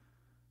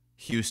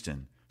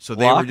Houston. So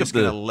they were just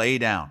going to lay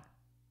down.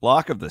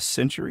 Lock of the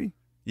century?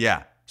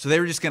 Yeah. So they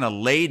were just going to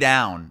lay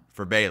down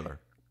for Baylor.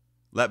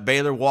 Let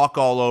Baylor walk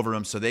all over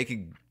them so they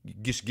could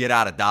just get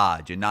out of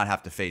Dodge and not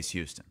have to face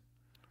Houston.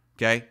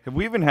 Okay? Have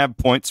we even had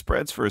point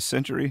spreads for a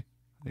century?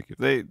 Like,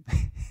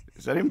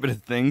 has that even been a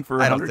thing for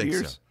 100 years? I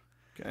don't think so.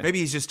 Okay. Maybe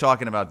he's just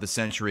talking about the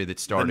century that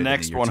started the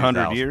next in the year 100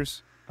 2000.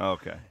 years? Oh,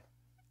 okay.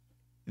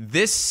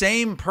 This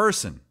same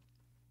person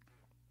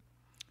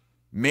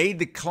made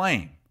the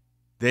claim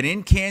that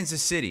in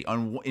Kansas City,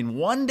 in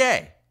one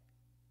day,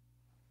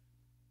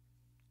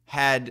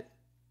 had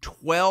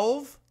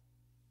 12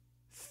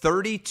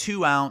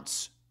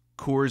 32-ounce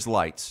Coors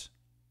Lights.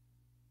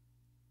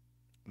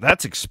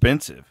 That's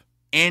expensive.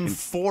 And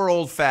 4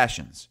 Old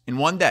Fashions in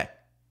one day.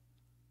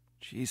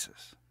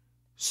 Jesus.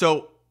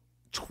 So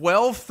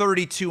 12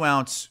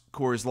 32-ounce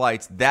Coors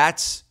Lights,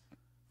 that's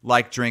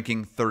like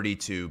drinking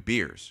 32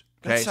 beers.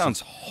 Okay? That sounds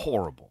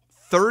horrible.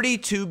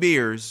 32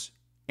 beers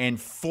and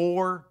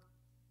 4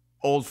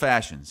 Old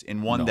Fashions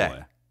in one day.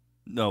 Way.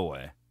 No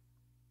way.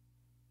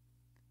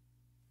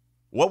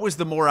 What was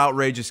the more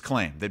outrageous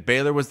claim? That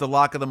Baylor was the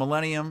lock of the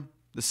millennium,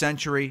 the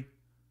century?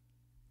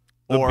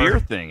 The beer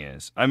thing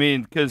is.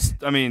 Because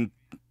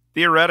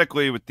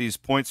theoretically with these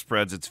point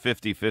spreads, it's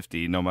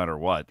 50-50 no matter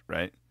what,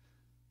 right?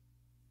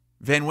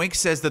 Van Wink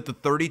says that the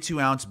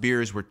 32-ounce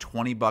beers were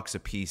 $20 a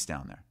piece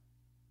down there.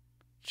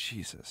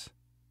 Jesus.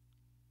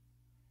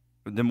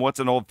 Then what's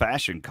an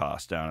old-fashioned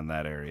cost down in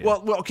that area?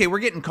 Well, okay, we're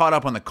getting caught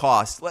up on the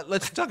cost.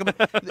 Let's talk about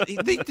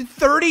the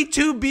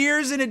 32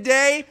 beers in a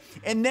day,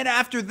 and then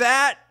after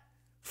that,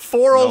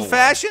 4 Old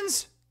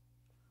Fashions?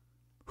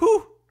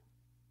 Whew.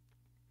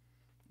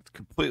 It's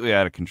completely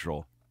out of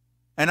control.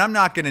 And I'm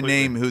not going to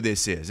name who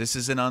this is. This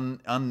is an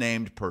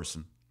unnamed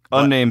person.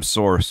 Unnamed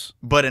source.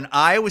 But an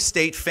Iowa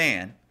State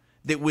fan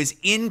that was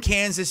in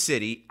Kansas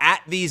City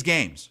at these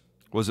games.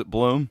 Was it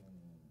Bloom?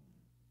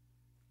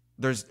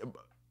 There's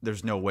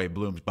no way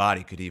Bloom's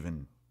body could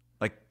even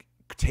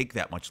take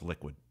that much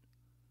liquid.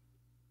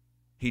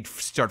 He'd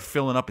start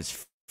filling up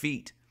his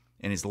feet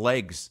and his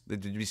legs.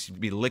 There'd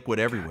just be liquid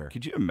everywhere.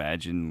 Could you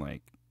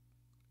imagine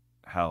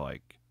how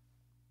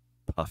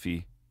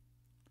puffy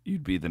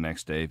you'd be the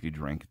next day if you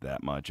drank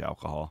that much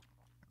alcohol?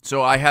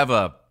 So I have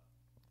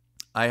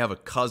a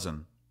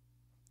cousin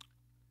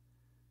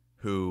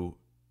who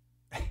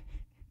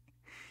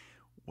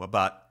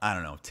about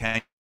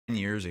 10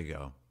 years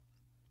ago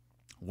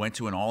went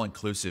to an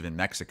all-inclusive in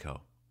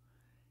Mexico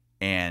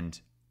and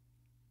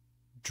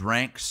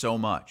drank so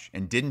much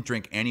and didn't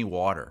drink any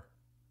water.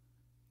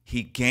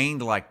 He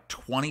gained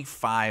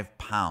 25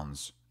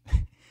 pounds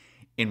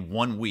in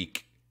 1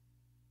 week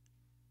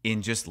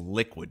in just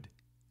liquid.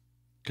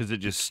 Because it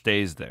just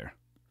stays there.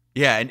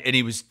 Yeah, and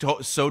he was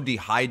so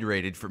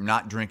dehydrated from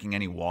not drinking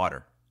any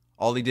water.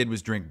 All he did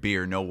was drink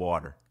beer, no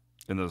water.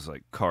 And those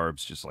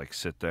carbs just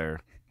sit there.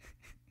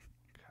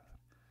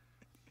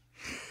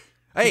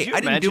 Hey, I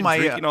didn't do my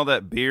drinking all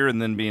that beer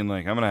and then being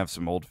I'm gonna have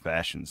some old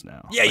fashions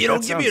now. Yeah, you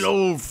don't give me an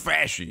old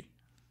fashioned.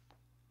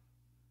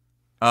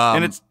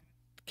 And it's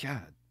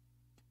God.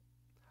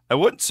 It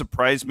wouldn't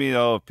surprise me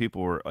though if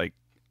people were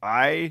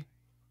I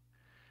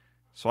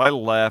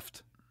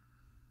left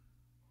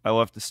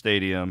the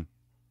stadium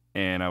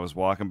and I was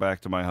walking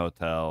back to my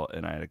hotel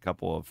and I had a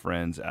couple of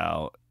friends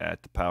out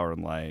at the Power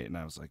and Light and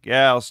I was like,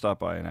 yeah, I'll stop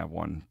by and have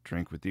one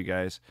drink with you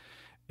guys.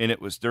 And it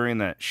was during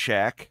that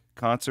Shaq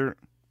concert.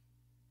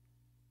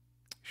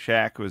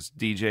 Shaq was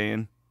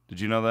DJing. Did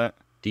you know that?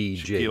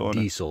 DJ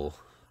Diesel.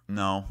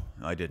 No,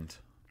 I didn't.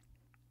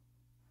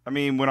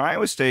 When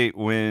Iowa State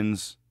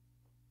wins,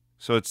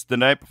 so it's the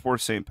night before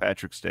St.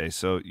 Patrick's Day,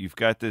 so you've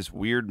got this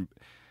weird,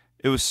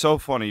 it was so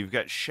funny. You've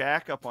got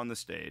Shaq up on the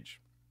stage,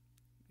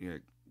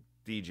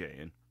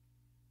 DJing,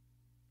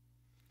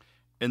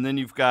 and then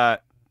you've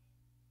got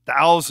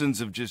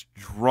thousands of just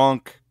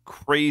drunk,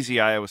 crazy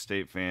Iowa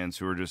State fans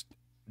who are just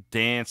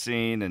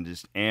dancing and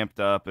just amped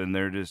up, and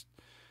they're just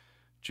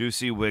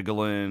juicy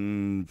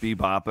wiggling,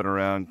 bebopping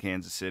around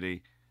Kansas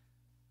City.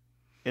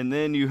 And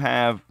then you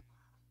have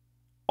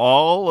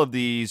all of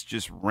these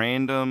just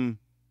random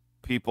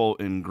people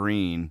in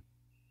green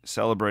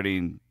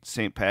celebrating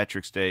St.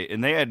 Patrick's Day,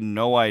 and they had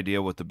no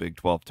idea what the Big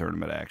 12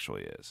 tournament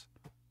actually is.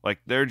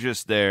 They're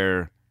just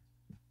there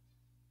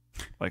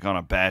on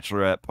a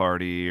bachelorette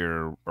party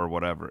or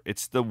whatever.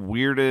 It's the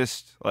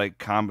weirdest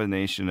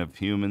combination of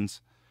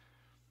humans.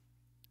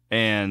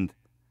 And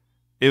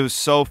it was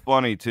so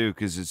funny, too,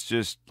 because it's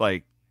just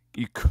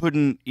you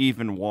couldn't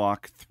even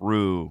walk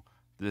through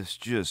this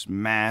just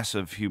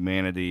massive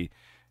humanity.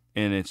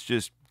 And it's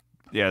just,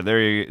 yeah,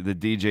 the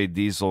DJ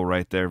Diesel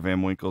right there.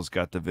 Van Winkle's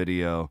got the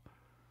video.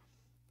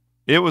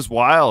 It was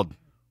wild.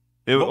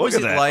 What was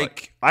it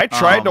like? I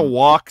tried to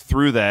walk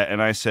through that,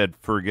 and I said,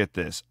 forget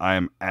this. I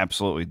am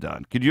absolutely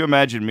done. Could you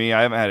imagine me?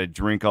 I haven't had a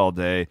drink all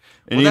day.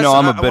 And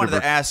I'm a bit of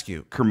a ask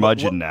you,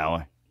 curmudgeon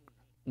now.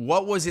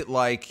 What was it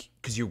like?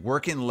 Because you're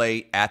working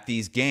late at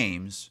these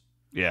games.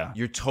 Yeah.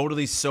 You're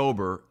totally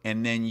sober,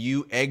 and then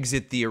you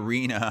exit the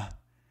arena.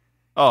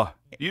 Oh,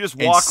 you just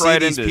walk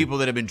right into these people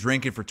that have been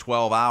drinking for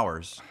 12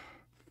 hours.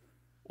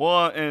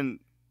 Well, and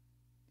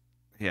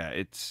yeah,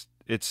 it's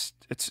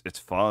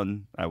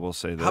fun. I will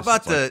say this. How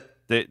about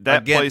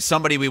that place?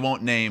 Somebody we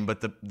won't name,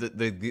 but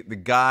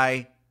the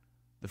guy,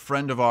 the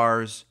friend of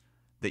ours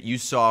that you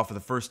saw for the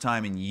first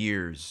time in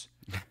years,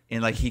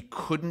 and he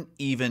couldn't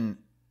even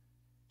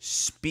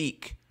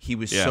speak. He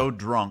was so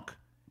drunk.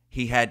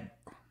 He had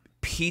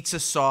pizza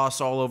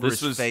sauce all over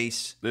his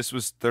face. This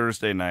was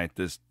Thursday night.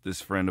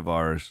 This friend of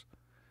ours.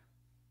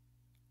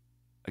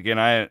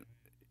 Again,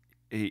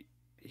 he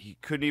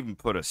couldn't even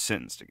put a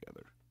sentence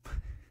together.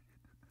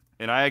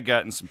 And I had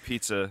gotten some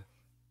pizza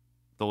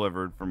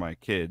delivered for my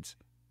kids.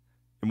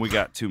 and we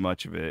got too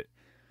much of it.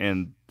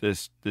 And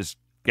this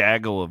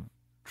gaggle of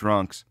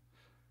drunks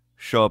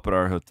show up at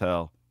our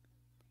hotel,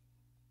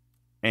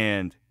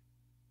 and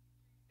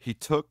he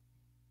took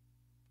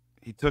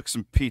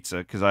some pizza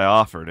because I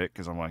offered it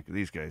because I'm like,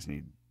 these guys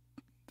need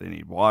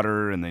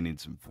water and they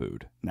need some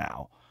food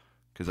now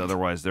because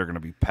otherwise they're going to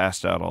be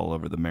passed out all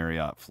over the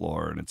Marriott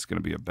floor and it's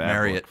going to be a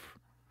bad look.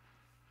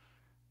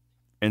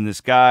 And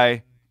this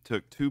guy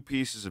took 2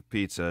 pieces of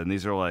pizza, and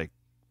these are like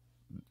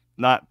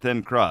not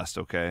thin crust,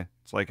 okay?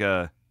 It's like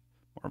more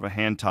of a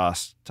hand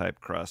toss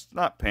type crust,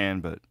 not pan,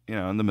 but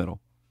in the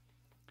middle.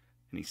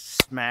 And he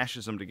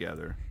smashes them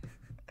together.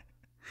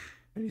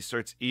 And he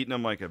starts eating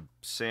them like a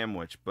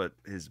sandwich, but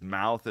his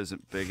mouth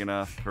isn't big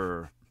enough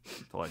to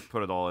like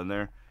put it all in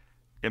there.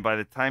 And by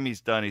the time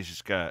he's done, he's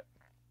just got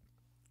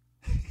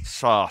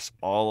sauce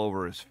all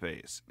over his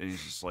face, and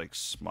he's just like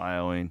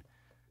smiling.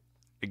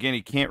 Again,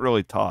 he can't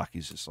really talk.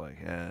 He's just like,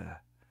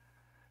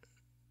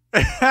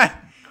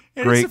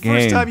 Great it's the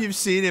first time you've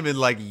seen him in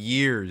like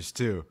years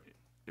too.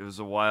 It was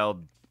a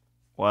wild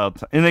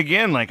time. And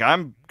again, like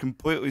I'm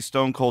completely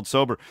stone cold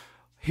sober.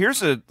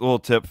 Here's a little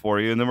tip for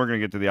you, and then we're gonna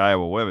get to the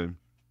Iowa women.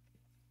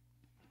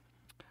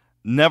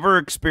 Never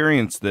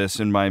experienced this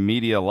in my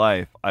media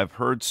life. I've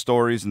heard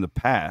stories in the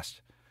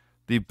past.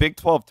 The Big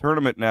 12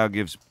 tournament now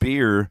gives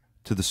beer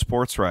to the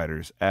sports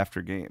writers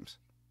after games.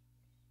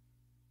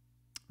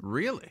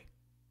 Really?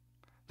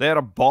 They had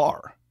a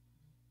bar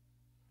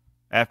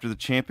after the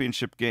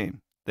championship game.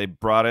 They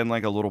brought in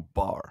like a little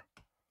bar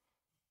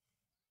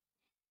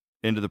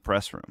into the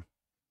press room.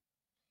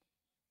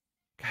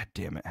 God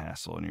damn it,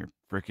 Hassel, and your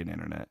freaking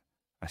internet.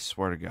 I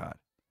swear to God.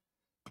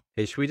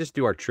 Hey, should we just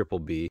do our triple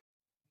B?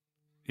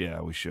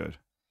 Yeah, we should.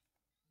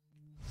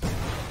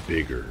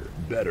 Bigger,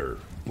 better,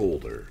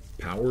 bolder.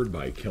 Powered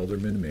by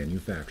Kelderman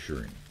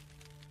Manufacturing.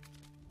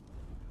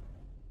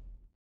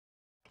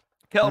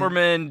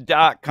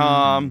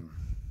 Kelderman.com.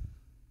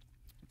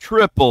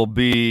 Triple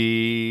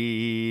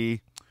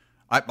B.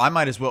 I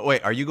might as well.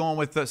 Wait, are you going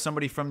with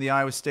somebody from the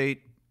Iowa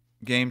State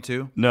game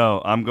too?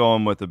 No, I'm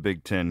going with a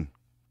Big Ten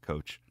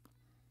coach.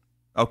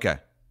 Okay.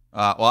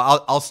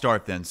 Well, I'll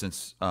start then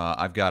since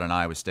I've got an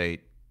Iowa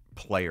State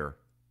player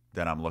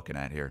that I'm looking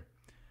at here.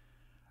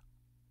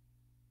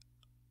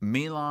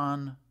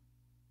 Milan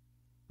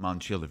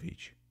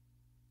Momcilovic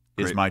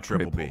is my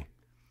triple B.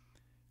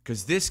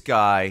 Because this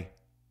guy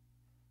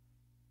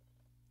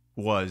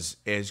was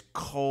as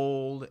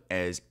cold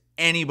as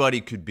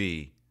anybody could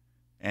be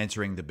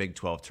entering the Big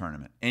 12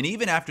 tournament. And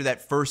even after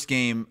that first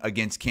game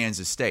against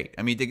Kansas State,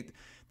 I mean,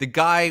 the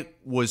guy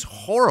was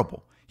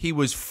horrible. He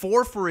was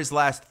 4 for his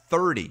last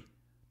 30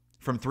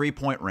 from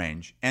three-point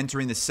range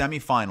entering the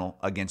semifinal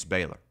against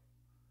Baylor.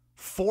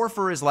 4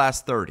 for his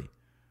last 30.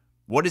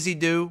 What does he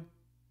do?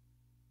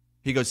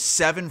 He goes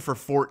 7 for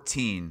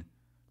 14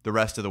 the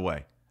rest of the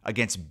way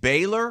against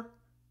Baylor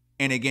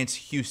and against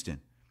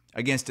Houston,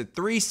 against a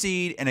 3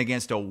 seed and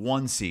against a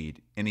 1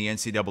 seed in the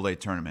NCAA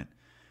tournament.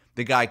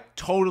 The guy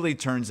totally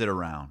turns it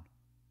around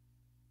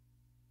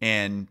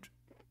and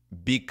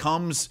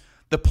becomes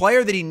the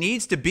player that he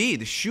needs to be,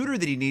 the shooter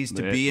that he needs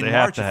to be in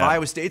March if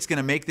Iowa State's going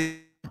to make the...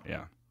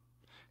 Yeah.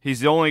 He's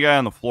the only guy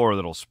on the floor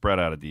that'll spread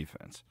out a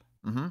defense.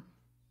 Mm-hmm.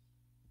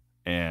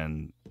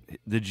 And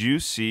did you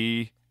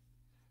see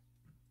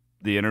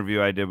the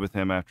interview I did with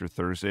him after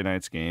Thursday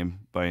night's game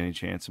by any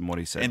chance and what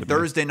he said? And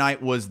Thursday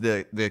night was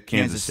the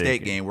Kansas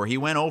State game where he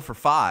went 0 for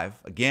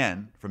 5,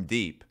 again, from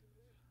deep.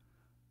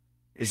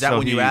 Is that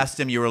when you asked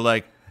him, you were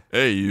like,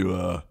 hey, you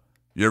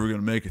ever going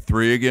to make a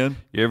 3 again?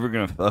 You ever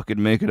going to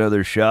fucking make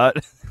another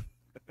shot?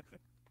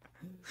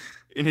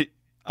 And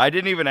I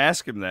didn't even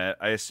ask him that.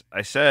 I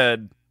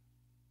said,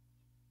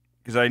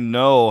 because I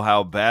know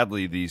how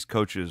badly these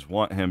coaches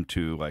want him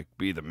to like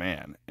be the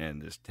man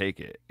and just take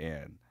it.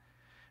 And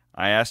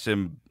I asked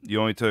him,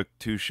 you only took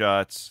 2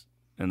 shots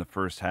in the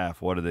first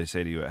half. What did they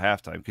say to you at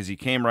halftime? Because he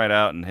came right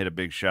out and hit a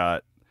big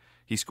shot.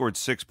 He scored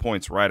 6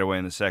 points right away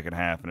in the second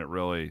half, and it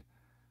really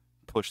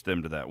pushed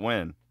them to that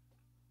win.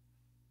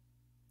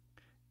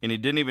 And he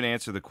didn't even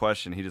answer the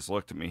question. He just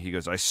looked at me. He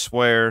goes, I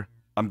swear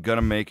I'm going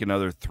to make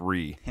another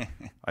 3.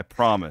 I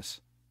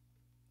promise.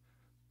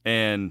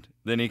 And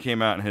then he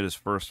came out and hit his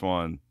first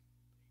one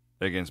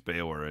against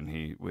Baylor,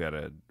 and we had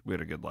a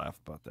good laugh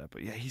about that.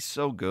 But yeah, he's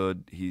so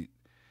good.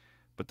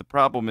 But the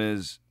problem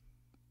is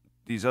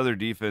these other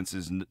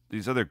defenses,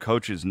 these other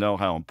coaches know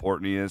how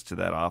important he is to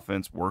that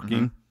offense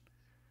working. Mm-hmm.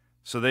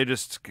 So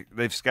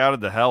they've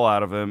scouted the hell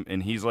out of him,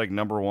 and he's like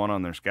number 1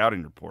 on their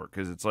scouting report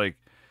because it's like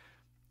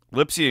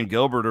Lipsy and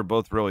Gilbert are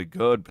both really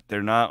good, but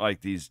they're not like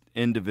these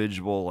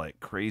individual like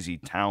crazy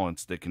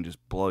talents that can just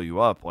blow you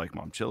up like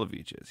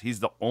Momcilovic is.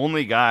 He's the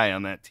only guy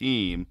on that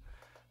team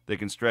that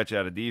can stretch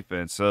out a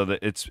defense. So that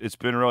it's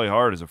been really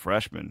hard as a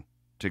freshman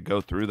to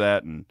go through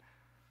that, and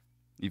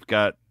you've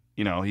got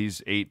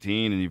he's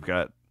 18, and you've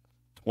got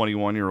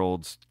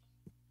 21-year-olds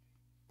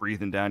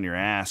breathing down your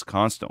ass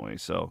constantly.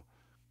 So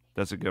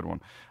that's a good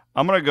one.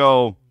 I'm going to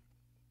go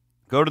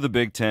to the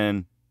Big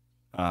Ten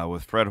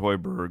with Fred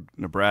Hoiberg,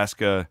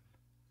 Nebraska,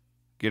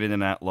 getting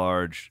in at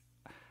large.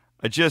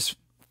 I just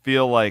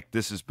feel like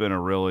this has been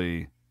a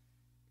really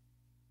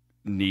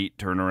neat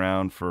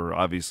turnaround for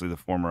obviously the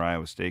former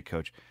Iowa State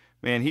coach.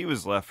 Man, he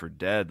was left for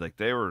dead. Like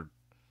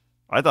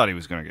I thought he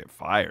was going to get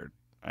fired.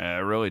 I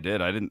really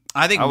did. I think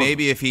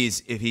maybe if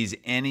he's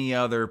any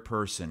other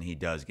person, he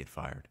does get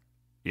fired.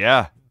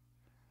 Yeah.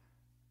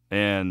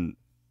 And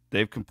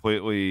they've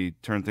completely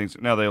turned things.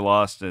 Now they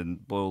lost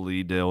and blew a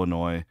lead to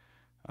Illinois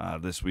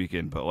this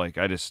weekend, but like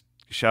I just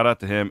shout out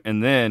to him.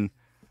 And then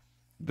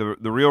the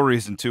real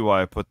reason too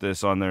why I put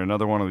this on there,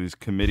 another one of these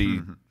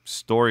committee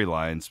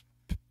storylines,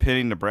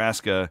 pitting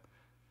Nebraska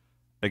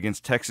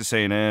against Texas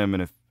A&M.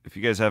 And if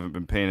you guys haven't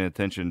been paying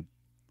attention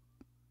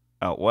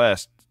out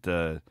west,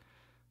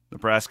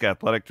 Nebraska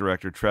athletic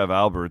director Trev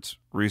Alberts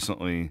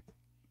recently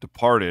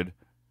departed,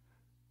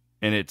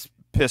 and it's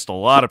pissed a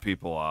lot of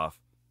people off.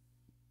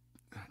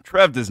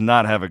 Trev does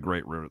not have a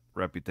great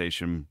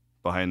reputation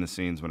behind the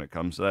scenes when it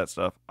comes to that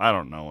stuff. I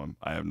don't know him.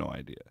 I have no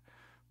idea.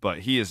 But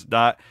he is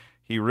not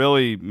 – he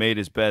really made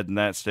his bed in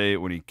that state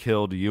when he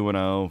killed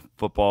UNO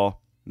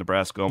football,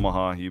 Nebraska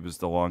Omaha. He was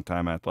the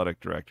longtime athletic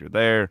director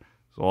there.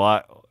 There's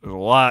a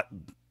lot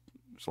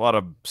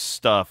of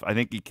stuff. I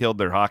think he killed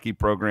their hockey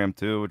program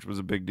too, which was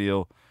a big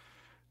deal.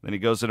 Then he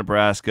goes to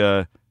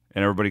Nebraska,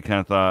 and everybody kind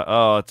of thought,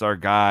 oh, it's our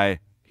guy.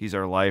 He's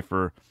our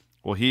lifer.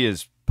 Well, he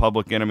is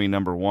public enemy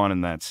number one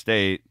in that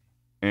state,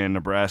 and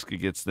Nebraska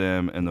gets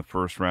them in the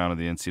first round of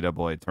the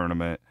NCAA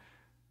tournament.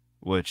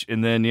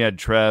 And then you had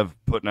Trev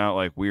putting out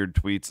like weird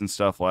tweets and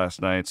stuff last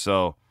night.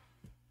 So,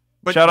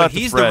 shout out to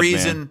he's Fred, the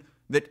reason man.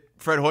 that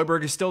Fred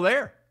Hoiberg is still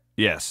there.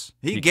 Yes,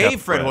 he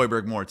gave Fred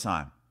Hoiberg more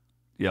time.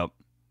 Yep.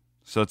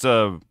 So it's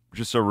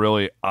just a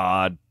really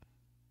odd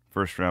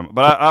first round.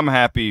 But I'm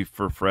happy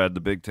for Fred, the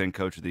Big Ten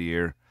Coach of the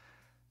Year.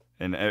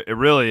 And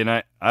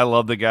I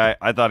love the guy.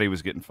 I thought he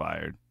was getting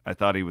fired. I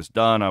thought he was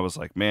done. I was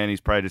like, man,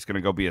 he's probably just going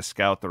to go be a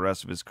scout the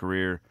rest of his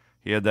career.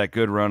 He had that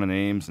good run in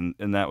Ames,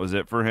 and that was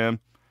it for him.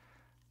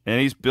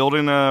 And he's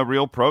building a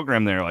real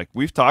program there. Like,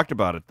 we've talked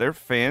about it. Their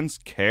fans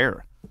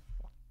care.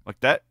 Like,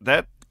 that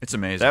it's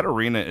amazing. That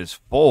arena is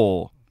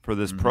full for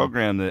this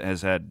program that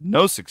has had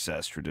no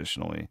success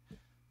traditionally.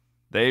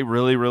 They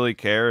really, really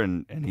care,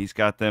 and he's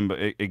got them. But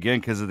again,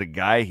 because of the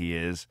guy he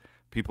is,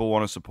 people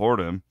want to support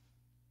him,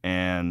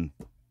 and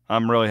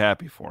I'm really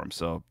happy for him.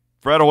 So,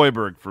 Fred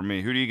Hoiberg for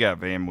me. Who do you got,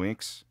 Van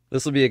Winks?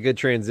 This will be a good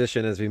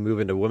transition as we move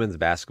into women's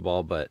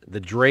basketball, but the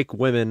Drake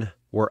women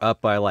were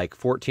up by like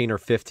 14 or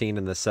 15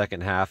 in the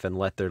second half and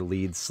let their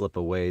lead slip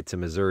away to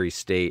Missouri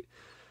State.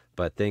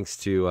 But thanks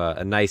to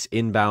a nice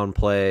inbound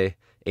play,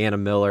 Anna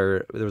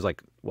Miller, there was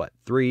like,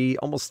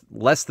 almost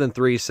less than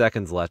 3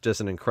 seconds left.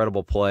 Just an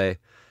incredible play.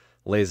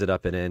 Lays it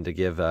up and in to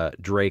give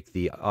Drake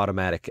the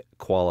automatic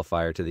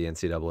qualifier to the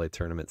NCAA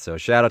tournament. So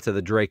shout out to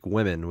the Drake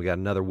women. We got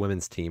another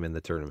women's team in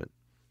the tournament.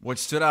 What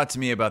stood out to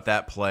me about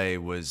that play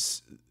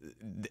was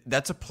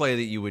that's a play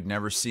that you would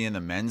never see in the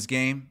men's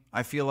game,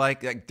 I feel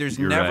like there's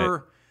You're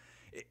never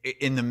right.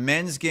 In the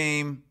men's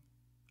game,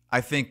 I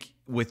think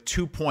with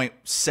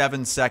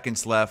 2.7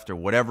 seconds left or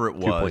whatever it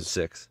was.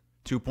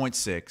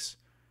 2.6.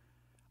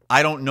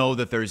 I don't know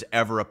that there's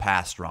ever a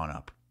pass drawn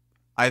up.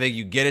 I think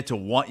you get it to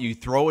one, you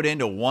throw it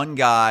into one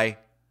guy,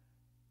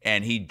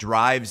 and he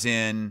drives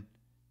in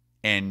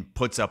and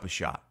puts up a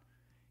shot.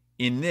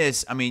 In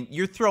this, I mean,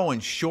 you're throwing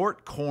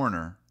short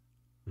corner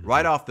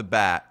right off the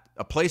bat,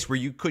 a place where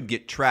you could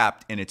get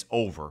trapped and it's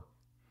over.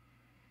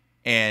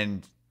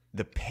 And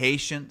the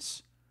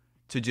patience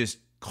to just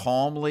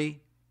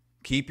calmly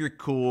keep your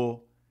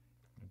cool,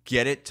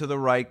 get it to the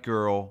right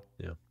girl,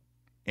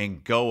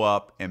 and go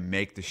up and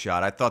make the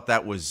shot. I thought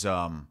that was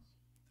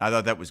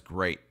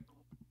great.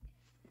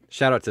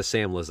 Shout out to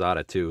Sam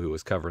Lozada, too, who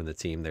was covering the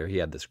team there. He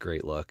had this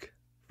great look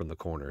from the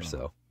corner.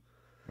 So,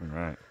 all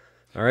right,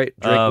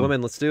 Drake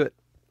women, let's do it.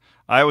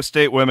 Iowa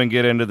State women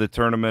get into the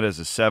tournament as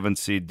a 7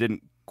 seed.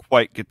 Didn't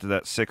quite get to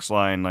that 6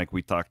 line like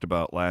we talked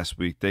about last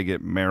week. They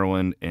get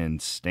Maryland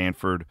and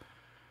Stanford.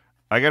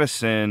 I got to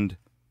send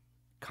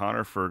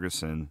Connor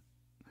Ferguson,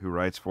 who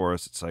writes for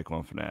us at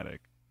Cyclone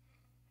Fanatic.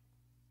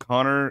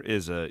 Connor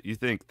you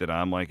think that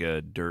I'm like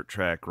a dirt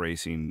track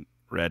racing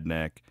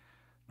redneck.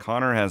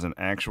 Connor has an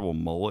actual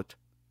mullet.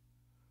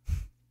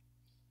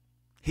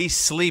 He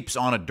sleeps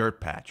on a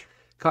dirt patch.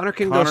 Connor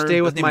can go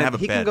stay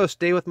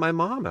with my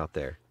mom out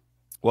there.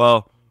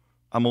 Well,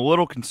 I'm a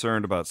little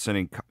concerned about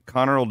sending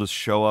Connor will just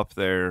show up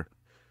there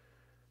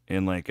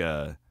in like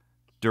a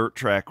dirt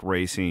track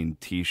racing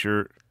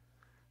t-shirt,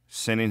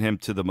 sending him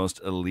to the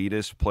most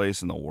elitist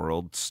place in the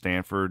world,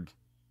 Stanford,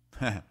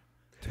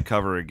 to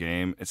cover a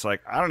game. It's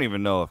like, I don't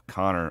even know if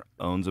Connor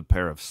owns a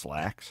pair of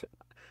slacks.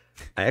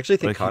 I actually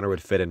think Connor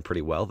would fit in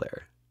pretty well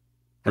there.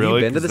 Have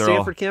really? You been to the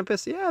Stanford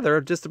campus? Yeah, they're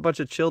just a bunch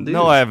of chill dudes.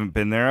 No, I haven't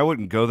been there. I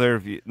wouldn't go there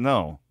if you...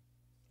 No.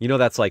 You know,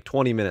 that's like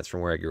 20 minutes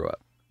from where I grew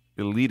up.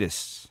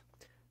 Elitists.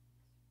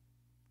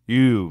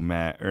 You,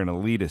 Matt, are an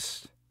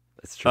elitist.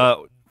 That's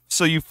true.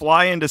 So you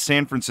fly into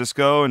San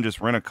Francisco and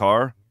just rent a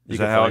car? Is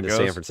that how it goes? You can fly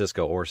into San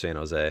Francisco or San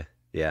Jose.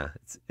 Yeah,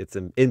 it's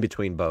in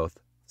between both.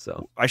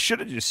 So I should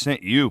have just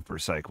sent you for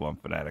Cyclone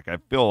Fanatic. I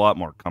feel a lot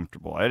more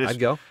comfortable. I'd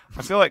go.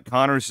 I feel like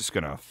Connor's just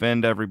going to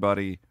offend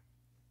everybody.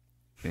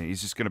 And he's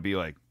just going to be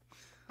like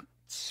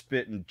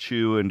spit and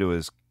chew into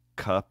his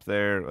cup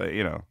there, like,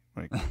 you know.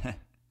 Like.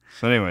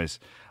 So, anyways,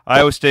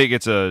 Iowa State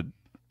gets a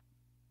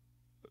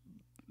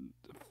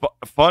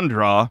fun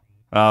draw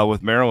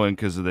with Maryland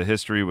because of the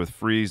history with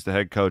Freeze, the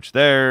head coach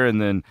there,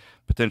 and then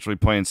potentially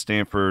playing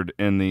Stanford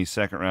in the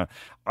second round.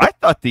 I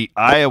thought the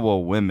Iowa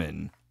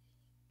women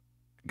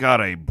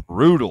got a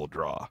brutal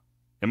draw.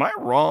 Am I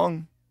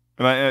wrong?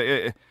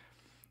 I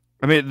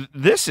mean,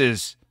 this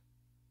is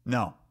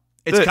no.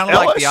 It's kind of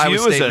like the Iowa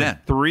State men.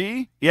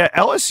 3. Yeah,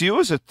 LSU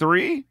is a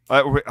 3.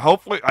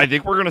 Hopefully, I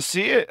think we're going to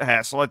see it,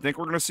 Hassel. I think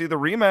we're going to see the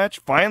rematch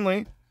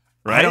finally.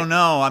 Right? I don't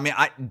know. I mean,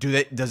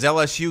 does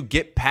LSU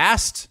get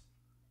past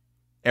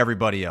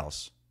everybody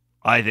else?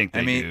 I think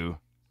they do.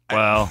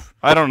 Well,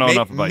 I don't know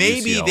enough about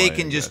maybe UCLA, they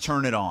can just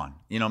turn it on.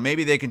 You know,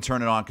 maybe they can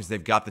turn it on because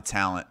they've got the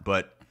talent.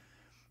 But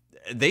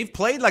they've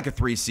played like a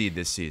 3 seed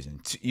this season.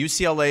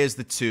 UCLA is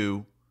the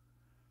 2.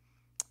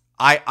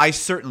 I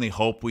certainly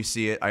hope we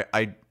see it.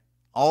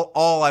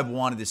 All I've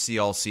wanted to see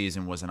all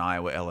season was an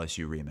Iowa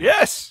LSU rematch.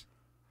 Yes,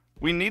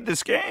 we need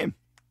this game.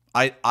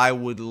 I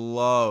would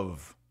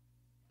love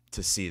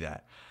to see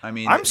that. I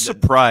mean, I'm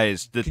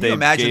surprised that can you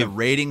imagine the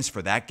ratings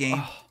for that game?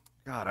 Oh,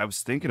 God, I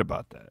was thinking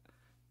about that.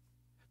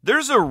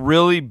 There's a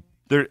really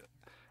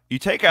you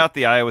take out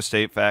the Iowa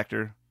State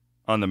factor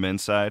on the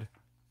men's side.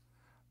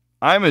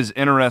 I'm as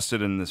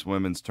interested in this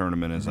women's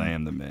tournament as I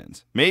am the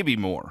men's, maybe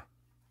more.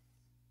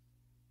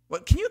 Well,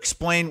 can you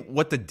explain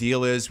what the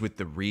deal is with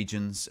the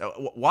regions?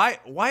 Why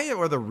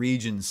are the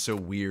regions so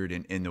weird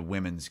in the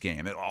women's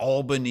game? At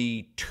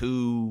Albany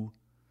 2.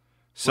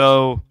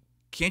 So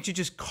can't you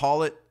just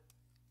call it?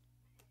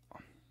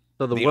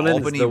 So the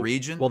Albany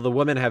region? Well, the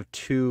women have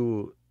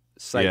 2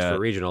 sites for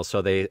regional,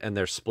 so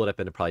they're split up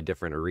into probably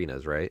different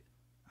arenas, right?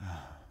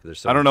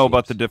 I don't know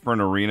about the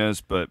different arenas,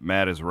 but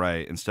Matt is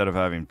right. Instead of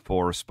having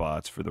 4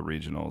 spots for the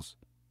regionals,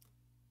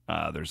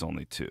 there's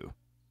only 2.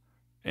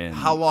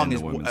 How long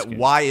is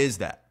why is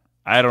that?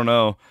 I don't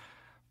know.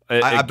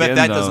 I bet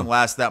that doesn't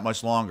last that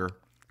much longer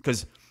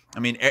because I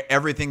mean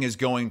everything is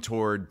going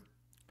toward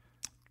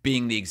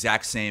being the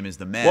exact same as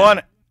the men. Well,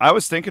 I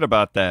was thinking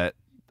about that.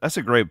 That's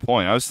a great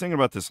point. I was thinking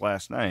about this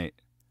last night.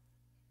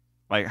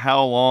 Like,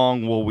 how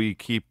long will we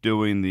keep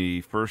doing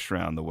the first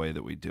round the way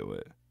that we do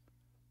it?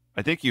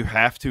 I think you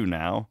have to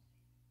now.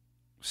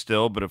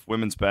 Still, but if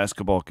women's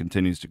basketball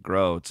continues to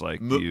grow, it's like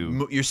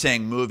you're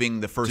saying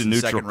moving the first and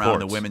second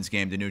round of the women's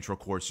game to neutral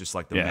courts, just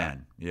like the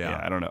men. Yeah,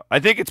 I don't know.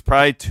 I think it's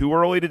probably too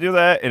early to do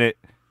that,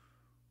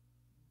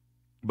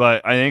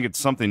 but I think it's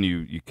something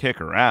you kick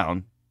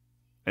around,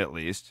 at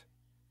least,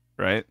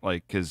 right?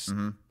 Like, because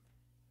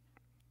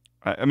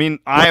I mean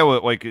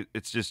Iowa, like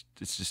it's just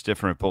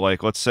different. But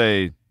like, let's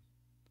say,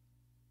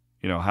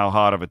 you know, how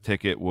hot of a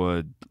ticket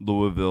would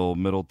Louisville,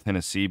 Middle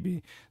Tennessee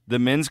be? The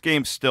men's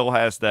game still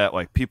has that,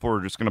 like, people are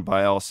just going to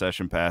buy all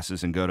session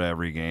passes and go to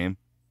every game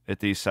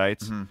at these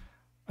sites.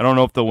 I don't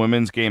know if the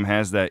women's game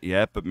has that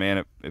yet, but,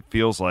 man, it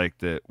feels like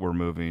that we're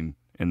moving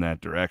in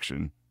that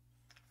direction.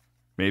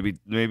 Maybe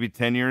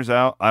 10 years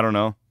out. I don't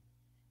know.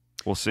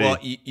 We'll see. Well,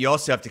 you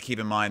also have to keep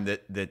in mind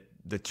that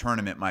the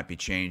tournament might be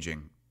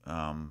changing.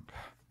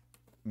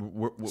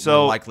 We're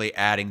likely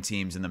adding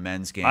teams in the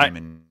men's game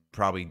and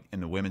probably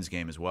in the women's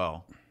game as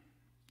well.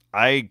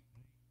 I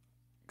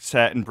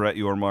sat in Brett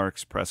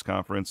Yormark's press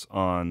conference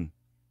on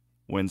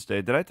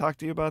Wednesday. Did I talk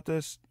to you about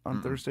this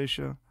on Thursday's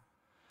show?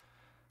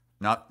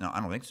 No, I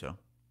don't think so.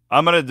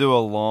 I'm going to do a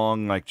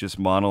long, like, just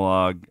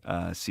monologue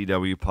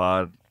CW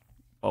pod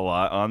a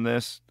lot on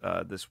this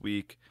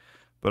week,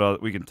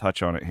 but we can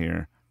touch on it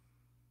here.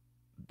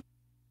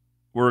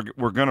 We're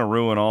going to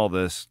ruin all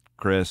this,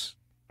 Chris.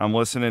 I'm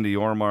listening to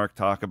Yormark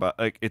talk about,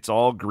 like, it's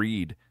all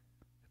greed.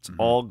 It's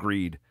all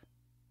greed.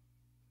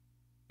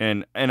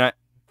 And I,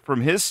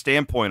 from his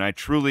standpoint, I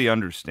truly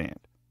understand.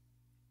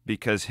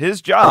 Because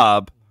his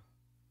job,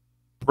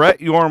 Brett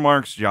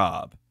Yormark's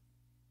job,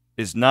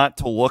 is not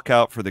to look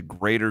out for the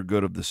greater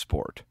good of the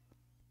sport.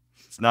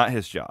 It's not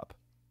his job.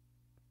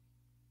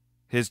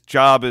 His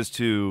job is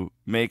to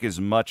make as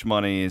much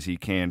money as he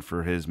can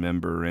for his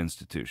member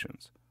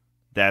institutions.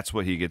 That's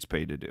what he gets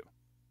paid to do.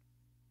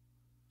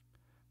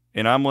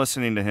 And I'm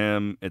listening to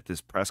him at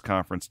this press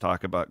conference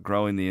talk about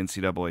growing the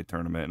NCAA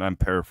tournament, and I'm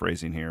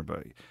paraphrasing here,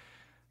 but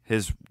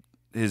his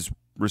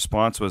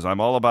response was, I'm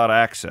all about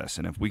access,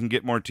 and if we can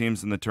get more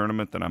teams in the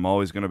tournament, then I'm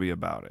always going to be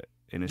about it.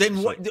 And it's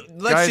then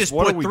let's just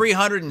put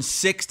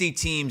 360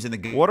 teams in the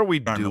game. What are we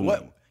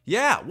doing?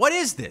 What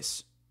is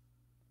this?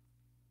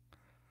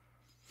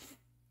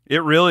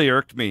 It really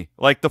irked me.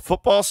 Like, the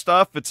football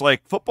stuff, it's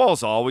like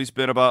football's always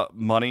been about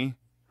money,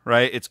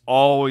 right? It's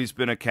always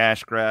been a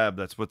cash grab.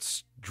 That's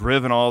what's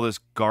driven all this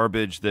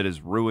garbage that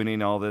is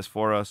ruining all this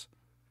for us.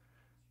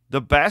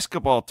 The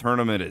basketball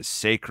tournament is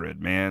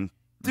sacred, man.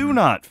 Do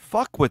not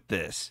fuck with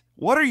this.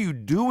 What are you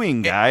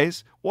doing,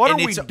 guys? What are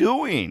we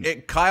doing?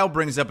 Kyle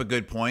brings up a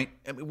good point.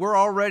 I mean,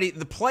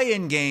 the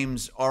play-in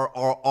games are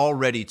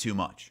already too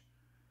much.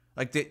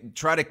 Like they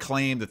try to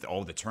claim that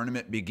the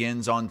tournament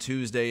begins on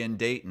Tuesday in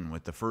Dayton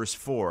with the first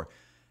 4.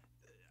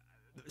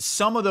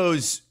 Some of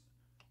those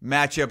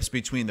matchups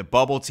between the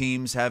bubble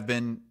teams have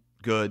been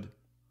good,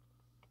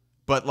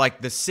 but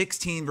like the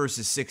 16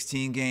 versus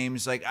 16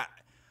 games, like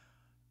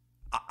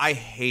I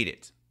hate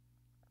it.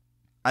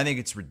 I think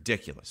it's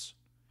ridiculous.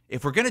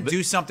 If we're going to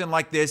do something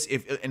like this,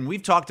 and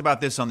we've talked about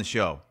this on the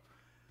show,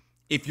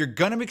 if you're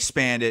going to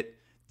expand it,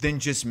 then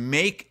just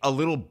make a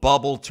little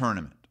bubble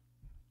tournament.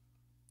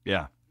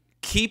 Yeah.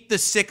 Keep the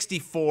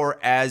 64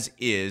 as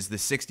is, the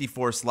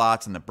 64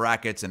 slots and the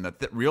brackets, and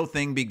the real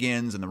thing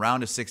begins in the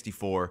round of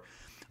 64.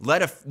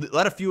 Let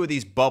a few of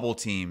these bubble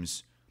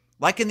teams,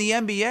 like in the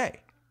NBA,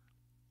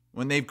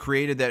 when they've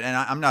created that, and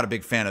I'm not a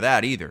big fan of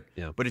that either,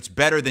 but it's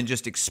better than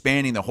just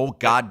expanding the whole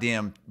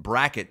goddamn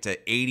bracket to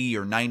 80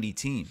 or 90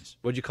 teams.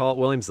 What'd you call it,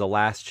 Williams? The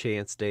last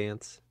chance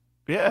dance?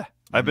 Yeah.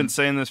 I've been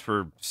saying this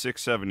for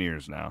 6-7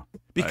 years now.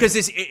 Because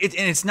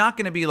it's not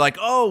going to be like,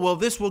 oh, well,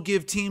 this will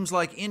give teams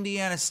like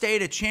Indiana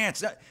State a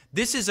chance.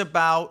 This is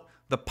about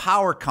the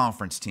power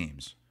conference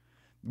teams.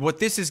 What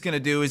this is going to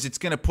do is it's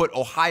going to put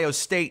Ohio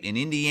State and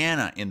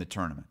Indiana in the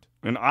tournament.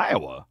 And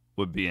Iowa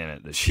would be in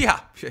it this year.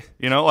 Yeah.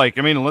 You know, like,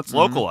 I mean, let's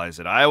localize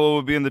it. Iowa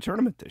would be in the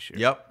tournament this year.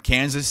 Yep.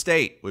 Kansas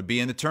State would be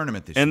in the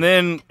tournament this year. And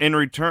then in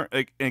return,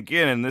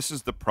 again, and this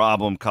is the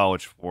problem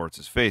college sports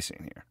is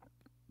facing here.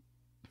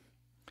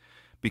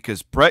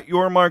 Because Brett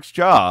Yormark's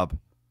job,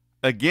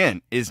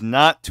 again, is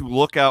not to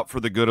look out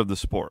for the good of the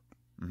sport.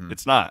 Mm-hmm.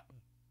 It's not.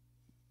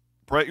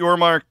 Brett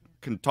Yormark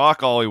can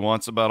talk all he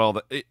wants about all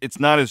that. It's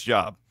not his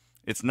job.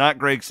 It's not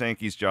Greg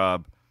Sankey's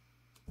job.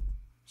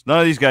 It's none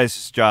of these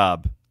guys'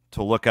 job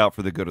to look out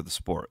for the good of the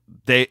sport.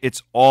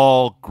 It's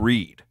all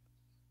greed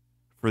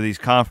for these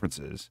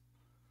conferences,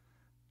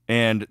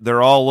 and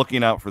they're all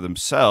looking out for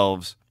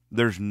themselves.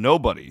 There's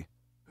nobody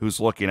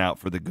who's looking out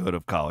for the good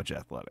of college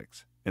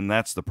athletics, and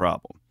that's the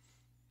problem.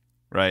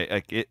 Right,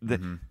 like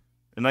and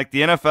like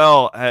the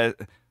NFL has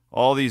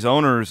all these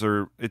owners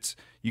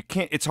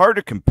it's hard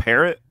to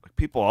compare it. Like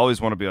people always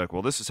want to be like,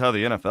 well, this is how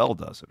the NFL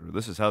does it, or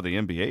this is how the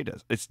NBA does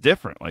it. It's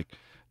different. Like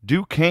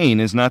Duquesne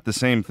is not the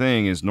same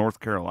thing as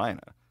North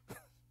Carolina,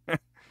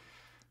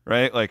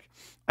 right? Like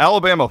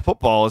Alabama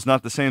football is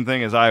not the same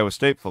thing as Iowa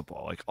State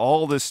football. Like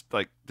all this,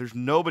 like there's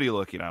nobody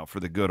looking out for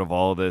the good of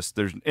all of this.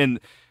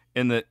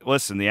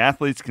 Listen, the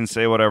athletes can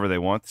say whatever they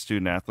want. The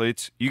student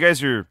athletes, you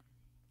guys are.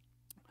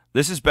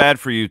 This is bad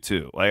for you,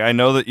 too. Like, I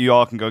know that you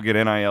all can go get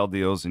NIL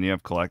deals and you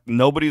have collect.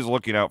 Nobody's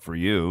looking out for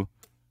you.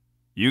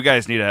 You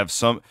guys need to have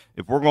some –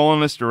 if we're going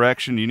this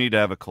direction, you need to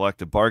have a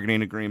collective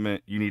bargaining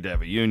agreement. You need to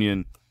have a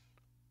union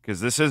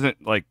because this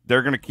isn't – like,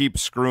 they're going to keep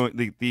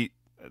screwing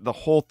the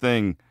whole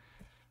thing.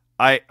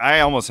 I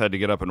almost had to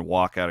get up and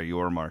walk out of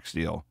Yormark's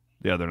deal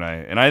the other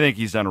night, and I think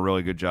he's done a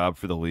really good job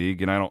for the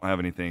league, and I don't have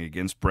anything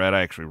against Brett.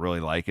 I actually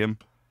really like him.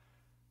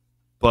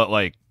 But,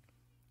 like,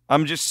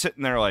 I'm just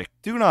sitting there like,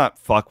 do not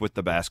fuck with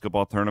the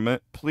basketball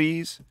tournament,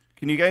 please.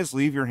 Can you guys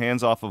leave your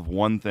hands off of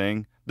one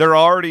thing? They're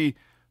already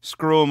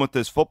screwing with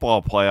this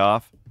football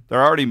playoff.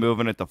 They're already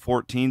moving it to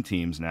 14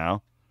 teams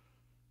now.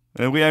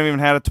 And we haven't even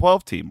had a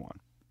 12-team one.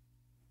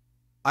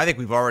 I think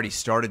we've already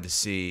started to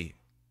see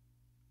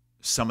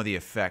some of the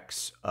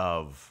effects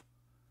of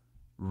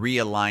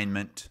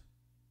realignment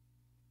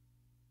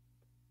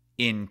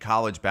in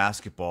college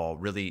basketball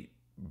really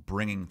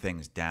bringing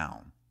things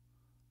down.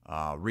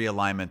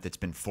 Realignment that's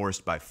been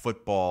forced by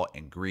football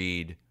and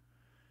greed.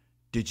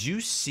 Did you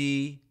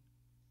see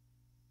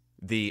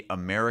the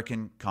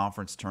American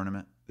Conference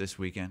tournament this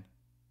weekend?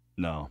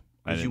 No.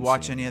 Did you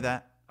watch any of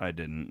that? I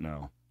didn't,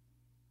 no.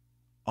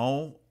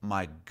 Oh,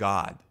 my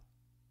God.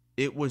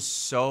 It was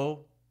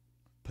so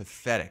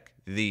pathetic,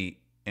 the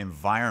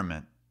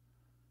environment.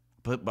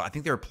 But I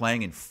think they were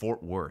playing in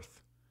Fort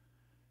Worth.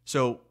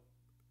 So,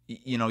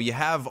 you know, you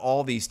have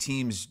all these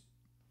teams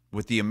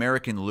with the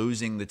American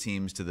losing the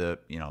teams to the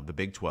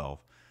Big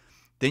 12.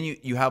 Then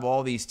you have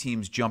all these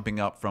teams jumping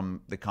up from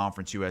the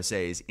Conference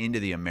USAs into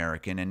the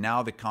American, and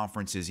now the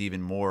conference is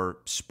even more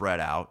spread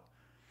out.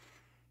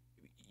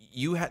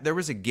 There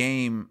was a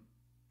game,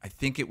 I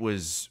think it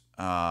was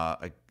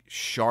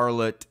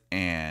Charlotte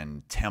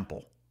and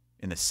Temple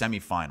in the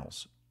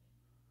semifinals,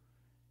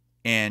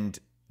 and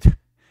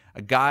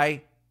a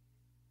guy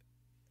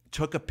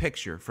took a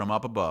picture from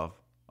up above,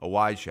 a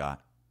wide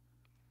shot,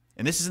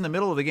 and this is in the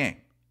middle of the game.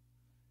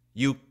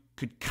 You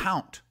could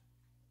count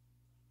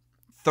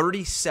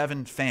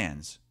 37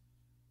 fans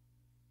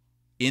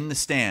in the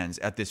stands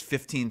at this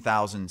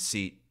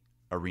 15,000-seat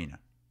arena.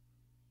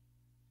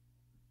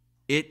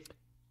 It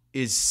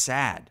is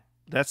sad.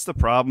 That's the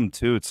problem,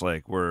 too. It's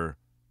like we're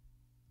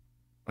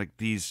like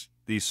these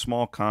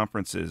small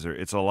conferences,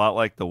 it's a lot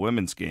like the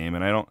women's game.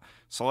 And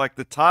so like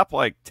the top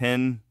like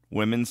 10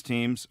 women's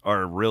teams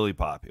are really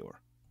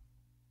popular,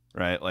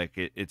 right? Like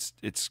it's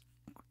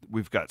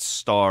we've got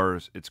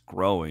stars. It's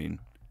growing.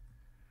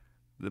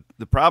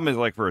 The problem is,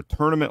 like, for a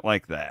tournament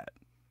like that,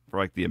 for,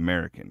 like, the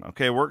American,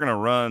 okay, we're going to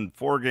run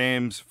 4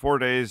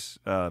 days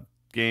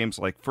games.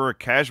 Like, for a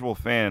casual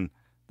fan,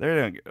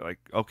 they're like,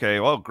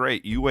 okay, well,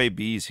 great,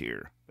 UAB's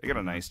here. They got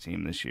a nice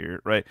team this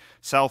year, right?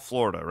 South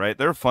Florida, right?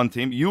 They're a fun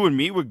team. You and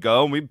me would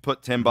go, and we'd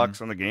put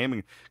 $10 on the game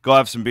and go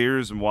have some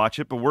beers and watch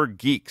it, but we're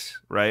geeks,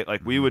 right?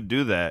 Like, we would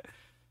do that.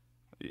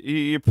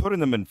 You're putting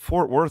them in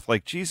Fort Worth.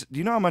 Like, geez, do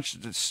you know how much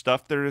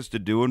stuff there is to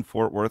do in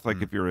Fort Worth?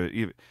 Like, if you're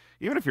even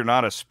if you're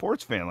not a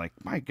sports fan, like,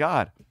 my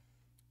God.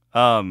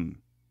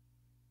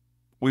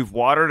 We've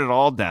watered it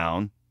all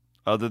down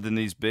other than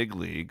these big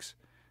leagues.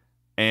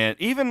 And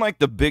even like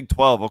the Big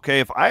 12,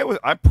 okay,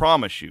 I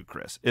promise you,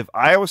 Chris, if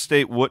Iowa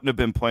State wouldn't have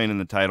been playing in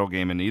the title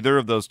game in either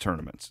of those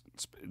tournaments,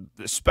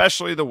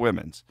 especially the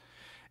women's,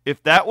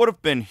 if that would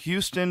have been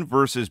Houston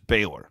versus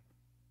Baylor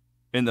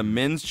in the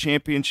men's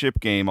championship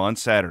game on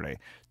Saturday,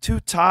 2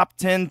 top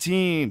 10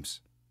 teams,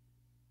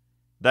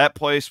 that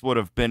place would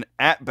have been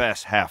at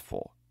best half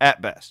full,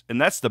 at best. And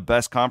that's the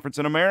best conference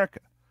in America.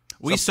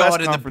 We saw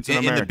it in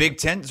the Big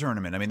Ten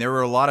tournament. I mean, there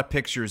were a lot of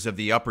pictures of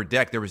the upper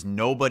deck. There was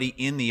nobody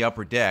in the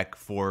upper deck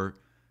for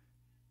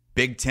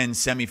Big Ten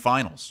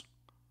semifinals.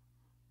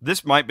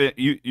 This might be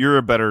you're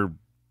a better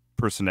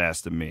person to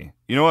ask than me.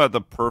 You know what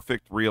the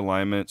perfect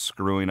realignment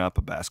screwing up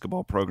a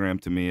basketball program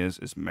to me is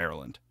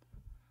Maryland.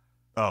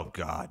 Oh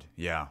God,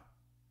 yeah.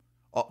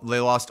 They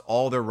lost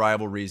all their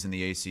rivalries in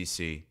the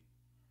ACC. I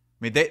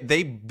mean,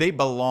 they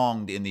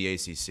belonged in the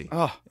ACC.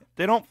 Oh,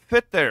 they don't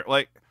fit there.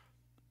 Like,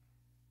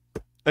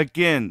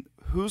 again,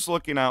 who's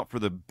looking out for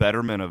the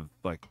betterment of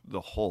like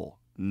the whole?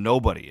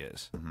 Nobody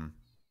is.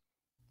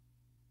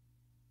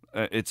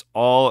 It's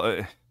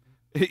all.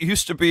 It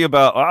used to be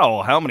about,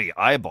 oh, how many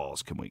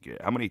eyeballs can we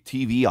get? How many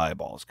TV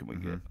eyeballs can we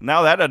get?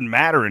 Now that doesn't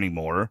matter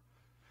anymore.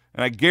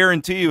 And I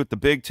guarantee you, if the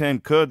Big Ten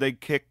could, they'd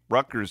kick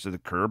Rutgers to the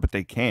curb, but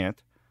they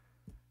can't.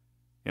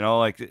 You know,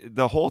 like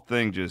the whole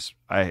thing just,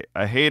 I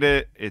hate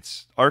it.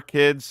 It's our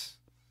kids,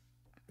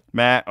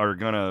 Matt, are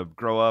going to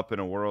grow up in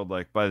a world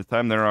like by the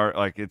time there are,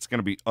 like, it's going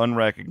to be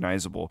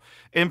unrecognizable.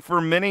 And for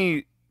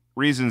many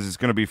reasons, it's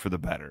going to be for the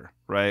better,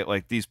 right?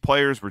 Like these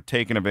players were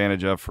taken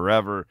advantage of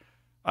forever.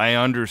 I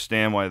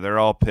understand why they're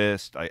all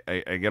pissed. I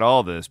get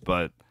all this,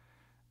 but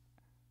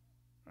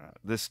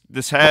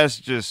this has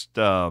just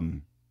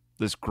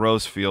this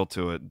gross feel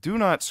to it. Do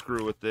not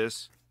screw with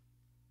this.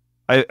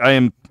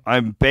 I'm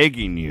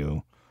begging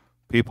you,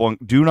 people,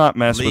 do not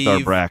mess with our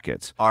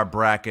brackets. Our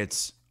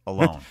brackets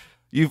alone.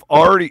 You're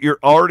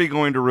already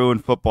going to ruin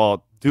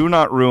football. Do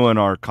not ruin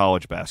our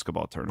college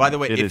basketball tournament. By the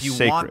way, it is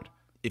sacred.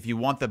 If you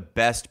want the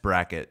best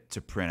bracket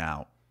to print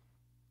out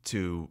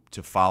to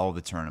follow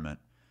the tournament,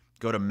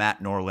 go to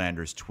Matt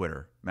Norlander's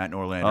Twitter. Matt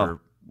Norlander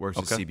works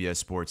at CBS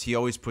Sports. He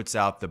always puts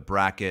out the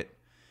bracket.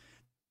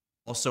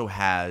 Also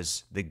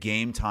has the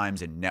game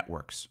times and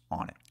networks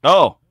on it.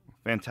 Oh,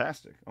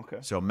 fantastic. Okay.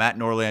 So Matt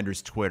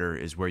Norlander's Twitter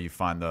is where you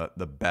find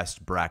the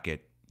best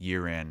bracket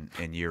year in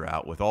and year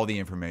out with all the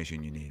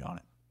information you need on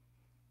it.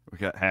 We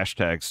got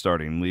hashtags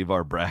starting. Leave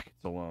our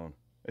brackets alone.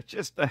 It's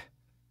just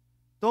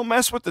don't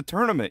mess with the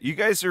tournament. You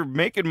guys are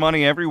making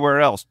money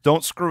everywhere else.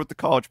 Don't screw with the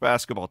college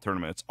basketball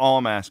tournament. It's all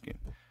I'm asking.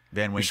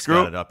 Van Wink's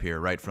got it up here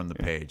right from the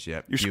page.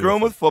 Yeah, you're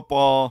screwing with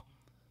football.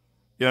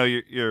 You know,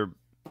 you're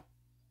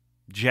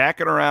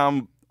jacking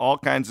around all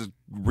kinds of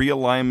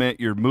realignment.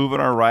 You're moving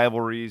our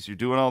rivalries. You're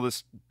doing all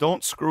this.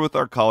 Don't screw with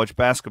our college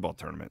basketball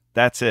tournament.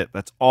 That's it.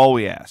 That's all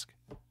we ask.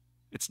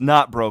 It's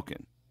not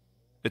broken.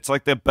 It's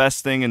like the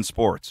best thing in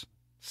sports.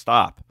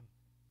 Stop.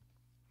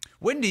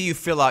 When do you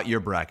fill out your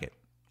bracket?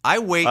 I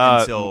wait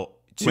until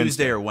Tuesday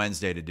Wednesday or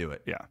Wednesday to do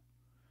it. Yeah,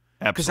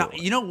 absolutely.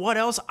 Because you know what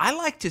else? I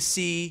like to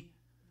see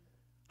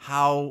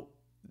how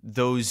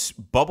those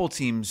bubble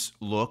teams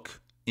look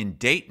in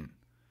Dayton.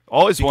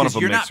 Always one of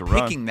them makes a run. Because you're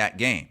not picking that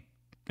game.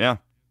 Yeah.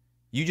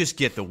 You just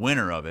get the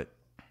winner of it.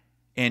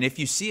 And if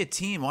you see a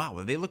team, wow,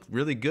 they look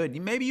really good,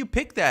 maybe you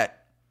pick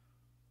that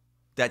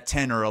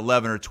 10 or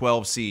 11 or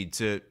 12 seed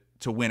to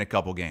win a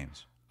couple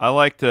games. I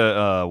like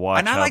to watch.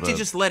 And I like to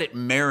just let it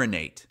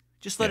marinate.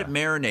 Just let it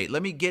marinate.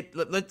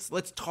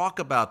 Let's talk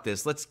about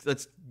this.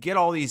 Let's get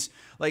all these,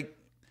 like,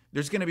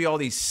 there's going to be all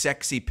these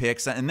sexy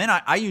picks, and then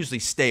I usually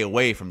stay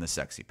away from the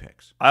sexy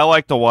picks. I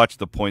like to watch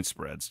the point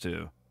spreads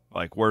too.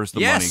 Like, where's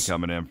the money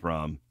coming in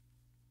from?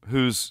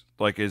 Who's,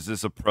 like, is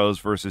this a pros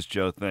versus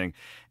Joe thing?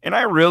 And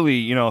I really,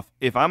 you know,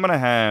 if I'm going to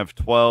have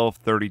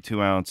 12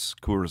 32-ounce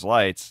Coors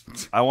Lights,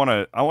 I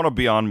want to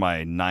be on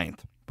my 9th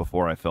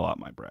before I fill out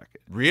my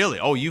bracket. Really?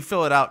 Oh, you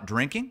fill it out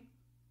drinking?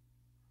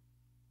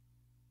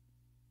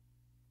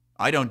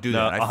 I don't do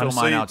that. I fill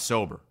mine out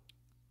sober.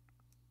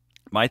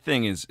 My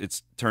thing is,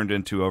 it's turned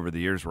into over the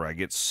years where I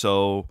get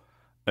so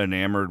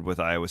enamored with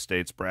Iowa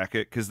State's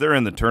bracket because they're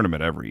in the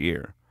tournament every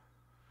year.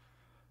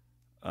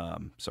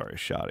 Sorry,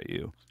 shot at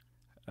you.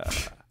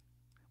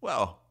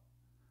 Well,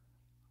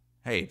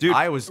 hey, dude,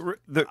 Iowa's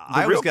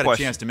got a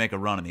chance to make a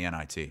run in the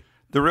NIT.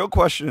 The real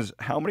question is,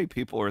 how many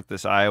people are at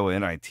this Iowa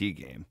NIT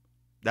game?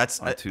 That's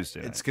on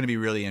Tuesday night? It's going to be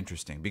really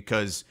interesting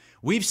because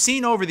we've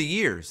seen over the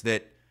years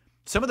that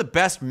some of the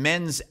best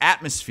men's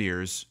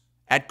atmospheres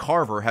at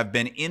Carver have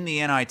been in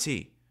the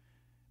NIT.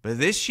 But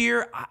this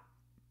year,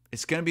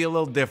 it's going to be a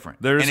little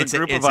different. There's a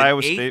group of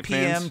Iowa State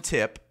fans. 8 p.m.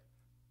 tip.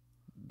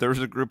 There's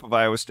a group of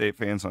Iowa State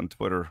fans on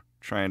Twitter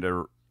trying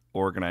to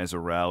organize a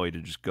rally to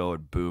just go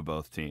and boo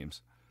both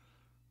teams.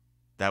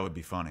 That would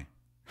be funny.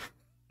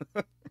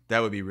 That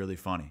would be really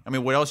funny. I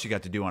mean, what else you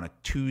got to do on a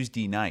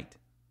Tuesday night?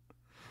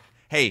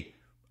 Hey,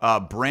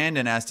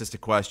 Brandon asked us a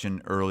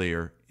question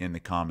earlier in the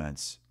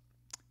comments.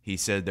 He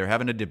said they're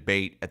having a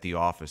debate at the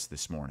office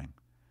this morning.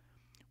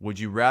 Would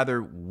you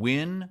rather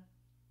win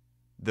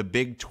the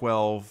Big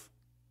 12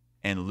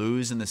 and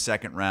lose in the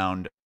second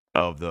round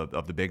of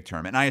the big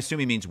tournament? And I assume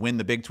he means win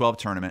the Big 12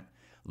 tournament,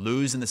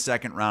 lose in the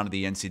second round of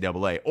the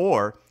NCAA,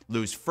 or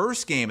lose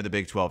first game of the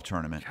Big 12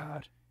 tournament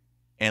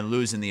and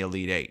lose in the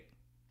Elite Eight?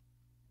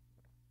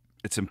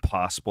 It's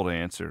impossible to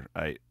answer.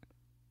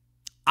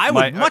 I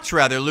would much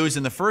rather lose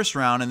in the first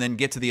round and then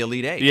get to the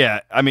Elite Eight. Yeah,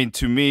 I mean,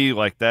 to me,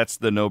 like, that's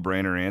the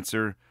no-brainer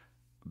answer.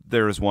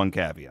 There is one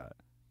caveat.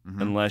 Mm-hmm.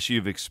 Unless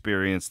you've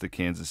experienced the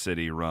Kansas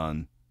City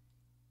run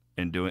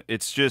and doing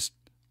it's just,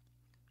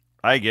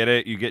 I get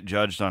it. You get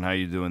judged on how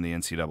you do in the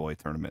NCAA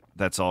tournament.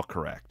 That's all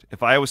correct.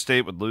 If Iowa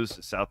State would lose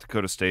to South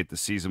Dakota State, the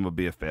season would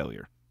be a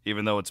failure,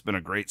 even though it's been a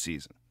great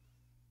season.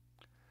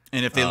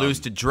 And if they lose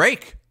to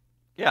Drake,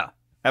 yeah,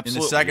 absolutely.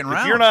 In the second round,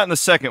 if you're not in the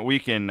second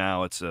weekend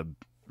now, it's a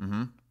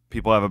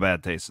people have a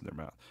bad taste in their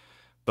mouth.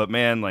 But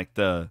man, like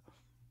the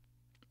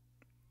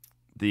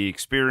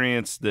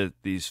experience that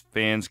these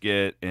fans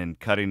get in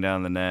cutting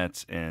down the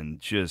nets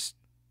and just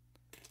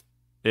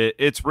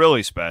it's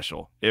really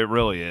special. It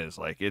really is.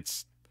 Like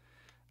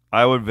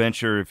I would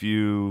venture if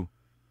you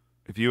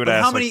would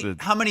ask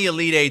how many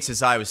Elite Eights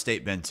has Iowa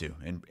State been to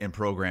in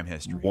program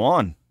history?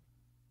 One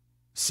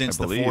since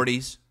the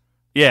 40s.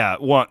 Yeah,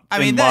 one. I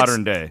mean,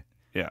 modern day.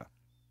 Yeah,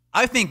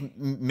 I think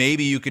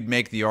maybe you could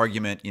make the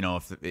argument. You know,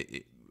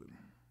 if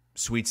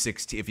Sweet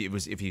 16,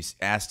 if he's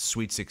asked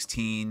Sweet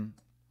 16,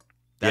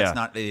 that's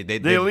not the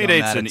Elite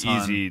Eight's an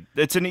easy.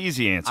 It's an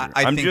easy answer.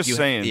 I'm just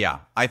saying. Yeah,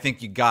 I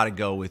think you got to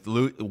go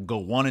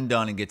one and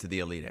done and get to the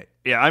Elite Eight.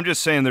 Yeah, I'm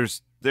just saying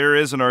there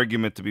is an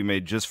argument to be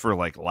made just for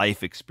like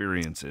life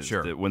experiences.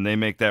 Sure. That when they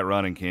make that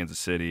run in Kansas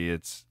City,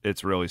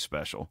 it's really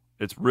special.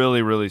 It's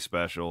really, really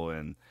special.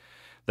 And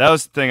that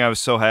was the thing I was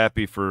so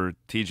happy for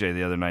TJ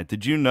the other night.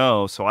 Did you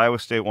know? So Iowa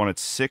State won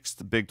its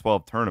 6th Big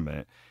 12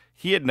 tournament.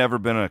 He had never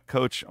been a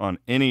coach on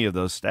any of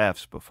those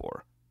staffs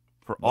before.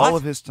 For all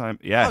of his time.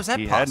 Yeah. How is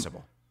that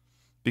possible?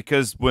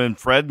 Because when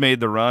Fred made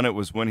the run, it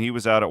was when he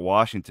was out at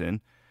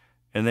Washington.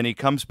 And then he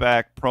comes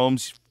back,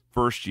 Prome's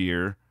first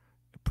year.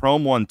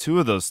 Prome won 2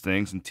 of those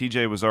things, and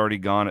TJ was already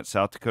gone at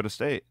South Dakota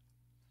State.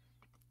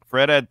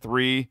 Fred had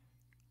 3.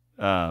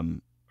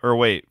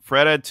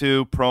 Fred had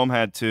 2, Prome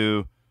had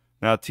 2.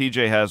 Now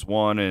TJ has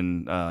 1,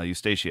 and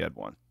Eustace had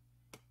 1.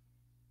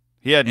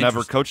 He had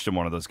never coached in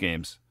one of those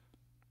games.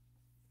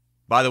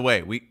 By the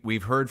way,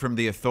 we've heard from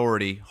the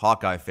authority,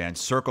 Hawkeye fan,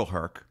 Circle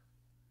Herc.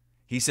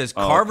 He says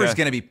Carver's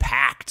going to be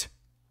packed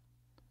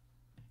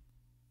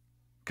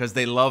because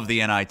they love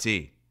the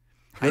NIT.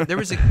 There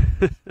was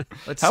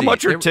let's How see.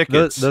 much are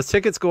tickets? Those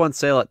tickets go on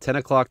sale at 10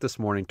 o'clock this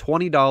morning.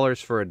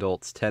 $20 for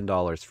adults,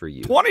 $10 for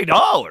you. $20?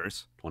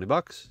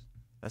 $20?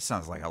 That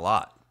sounds like a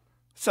lot.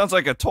 Sounds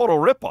like a total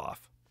ripoff.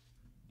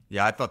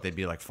 Yeah, I thought they'd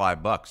be like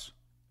 $5.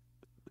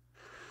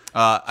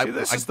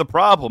 This is the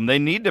problem. They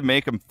need to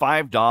make them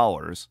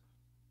 $5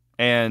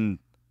 and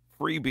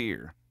free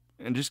beer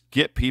and just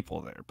get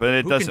people there. But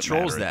it doesn't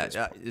matter. Who controls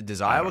that?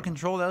 Does Iowa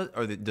control that,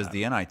 or does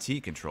the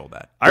NIT control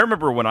that? I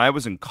remember when I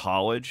was in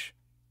college.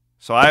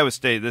 So Iowa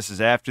State, this is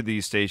after the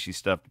Eustace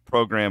stuff. The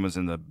program was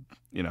in the,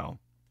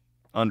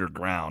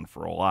 underground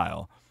for a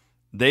while.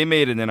 They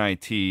made an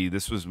NIT.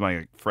 This was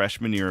my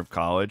freshman year of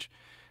college.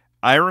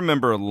 I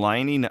remember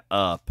lining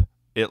up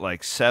at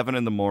like 7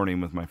 in the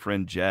morning with my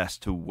friend Jess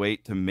to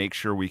wait to make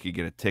sure we could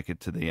get a ticket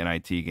to the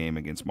NIT game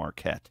against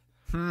Marquette.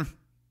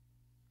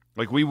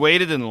 Like, we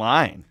waited in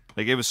line.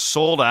 Like, it was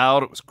sold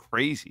out. It was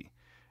crazy.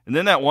 And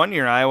then that one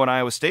year, Iowa and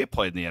Iowa State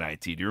played in the NIT.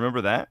 Do you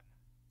remember that?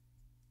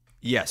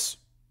 Yes.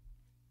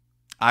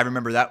 I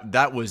remember that.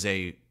 That was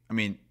a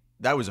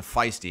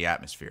feisty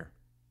atmosphere.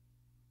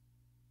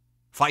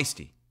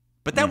 Feisty.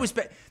 But that was,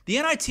 the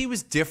NIT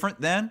was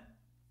different then.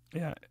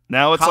 Yeah.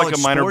 Now it's College like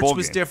a minor sports bowl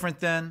was game. different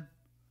then.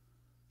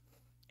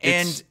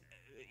 And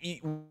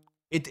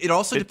it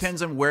also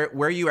depends on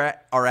where you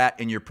are at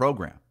in your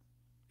program.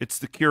 It's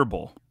the Cure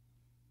Bowl.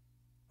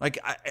 Like,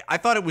 I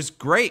thought it was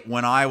great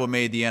when Iowa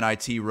made the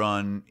NIT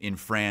run in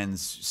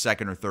Fran's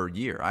second or third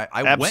year.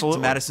 I went to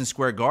Madison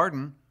Square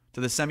Garden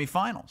to the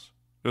semifinals.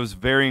 It was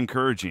very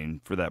encouraging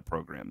for that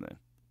program then.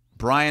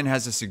 Brian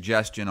has a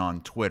suggestion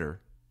on Twitter.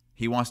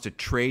 He wants to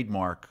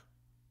trademark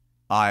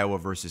Iowa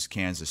versus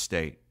Kansas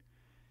State.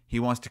 He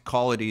wants to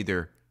call it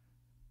either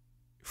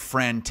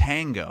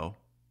Frantango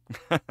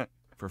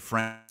for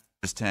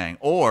Francis Tang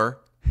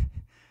or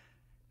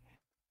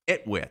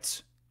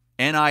Nitwits,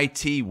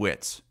 NIT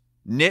wits,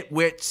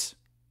 Nitwits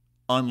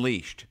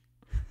Unleashed.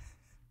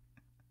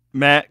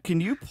 Matt, can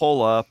you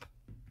pull up?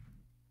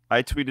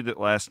 I tweeted it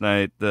last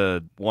night,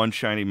 the one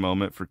shiny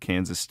moment for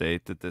Kansas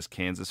State that this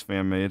Kansas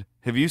fan made.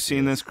 Have you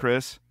seen this,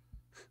 Chris?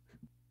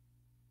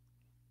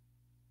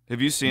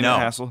 Have you seen it,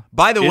 Hassel?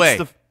 By the way,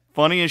 it's the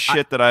funniest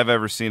shit that I've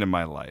ever seen in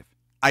my life.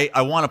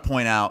 I want to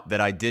point out that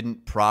I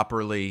didn't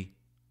properly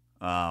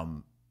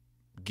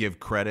give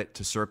credit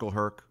to Circle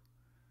Herc.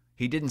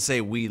 He didn't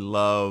say we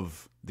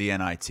love the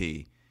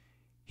NIT.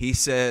 He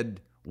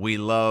said we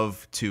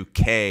love to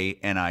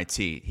KNIT.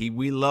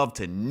 We love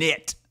to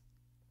knit.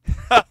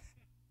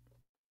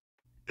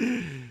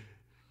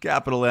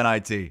 Capital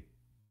NIT.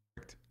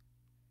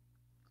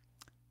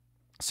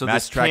 So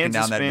Matt's this tracking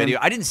Kansas down that fan, video.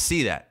 I didn't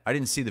see that. I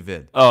didn't see the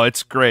vid. Oh,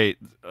 it's great.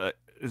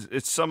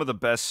 It's some of the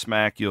best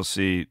smack you'll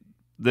see.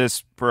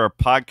 This for our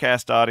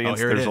podcast audience.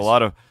 There's a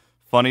lot of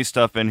funny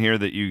stuff in here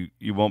that you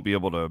won't be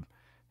able to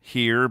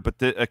hear. But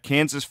a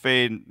Kansas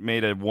fan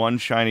made a one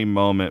shining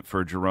moment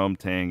for Jerome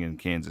Tang in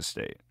Kansas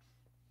State.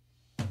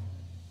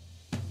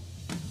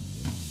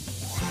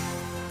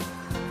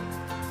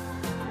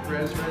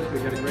 We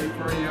got a great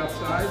party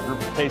outside. A group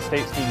of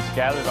K-State students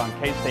gathered on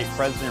K-State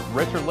President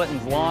Richard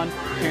Litton's lawn,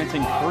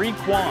 chanting "Free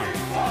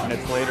Quan."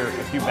 Minutes later,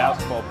 a few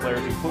basketball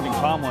players, including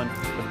Tomlin,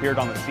 appeared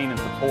on the scene in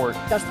support.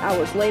 Just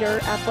hours later,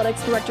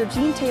 Athletics Director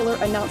Gene Taylor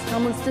announced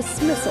Tomlin's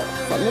dismissal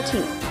from the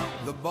team.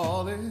 The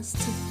ball is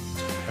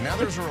And now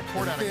there's a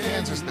report out of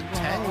Kansas that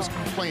Tang was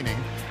complaining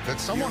that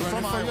someone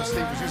from Iowa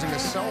State was using a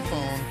cell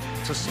phone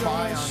to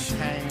spy on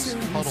Tang's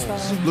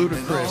huddles.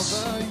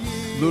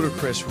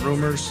 Ludicrous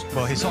rumors.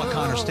 Well, he saw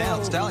Connor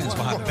Stallions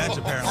behind the bench,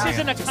 apparently. This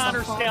isn't a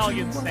Connor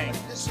Stallions thing.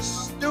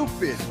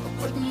 stupid.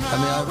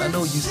 I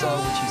know you saw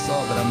what you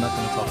saw, but I'm not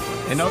going to talk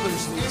about it. And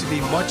others need to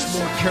be much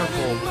more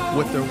careful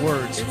with their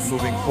words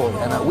moving forward.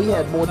 And we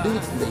had more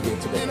dudes than they did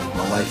today.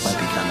 My wife might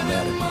be kind of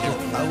mad at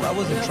me. I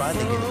wasn't trying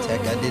to get a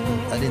tech. I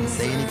didn't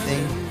say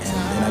anything. And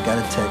then I got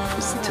a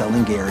text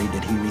telling Gary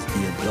that he was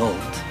the adult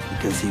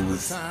because he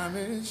was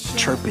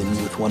chirping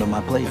with one of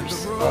my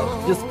players.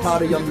 Just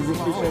proud of young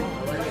rookie.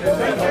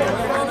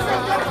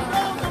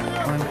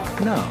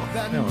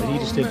 No, he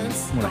just didn't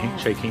want to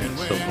shake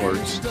hands. So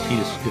words, he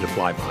just did a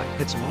flyby.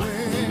 It's fine.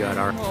 When we got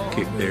our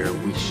kick there,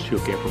 we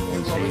shook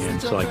everyone's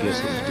hand. So I guess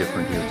it was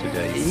different here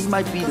today. He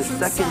might be the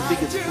second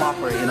biggest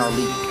flopper in our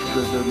league.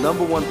 The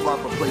number one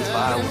flopper plays for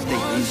Iowa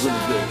State. He's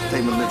really good.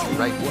 Taylor Mitchell,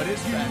 right? What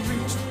is fact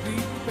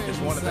is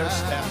one of their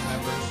staff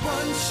members,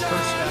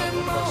 first staff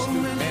of our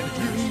student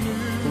managers,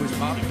 who is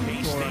mopping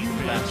the floor on the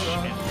bench.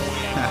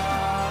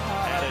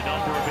 At a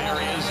number of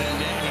areas, and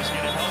he's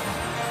going to help.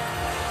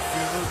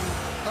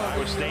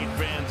 Iowa State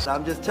fans.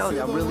 I'm just telling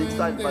you, I'm really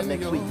excited about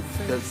next week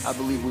because I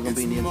believe we're going to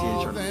be in the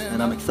NCAA tournament,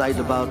 and I'm excited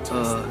about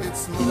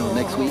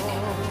next week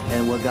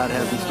and what God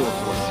has in store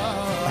for us.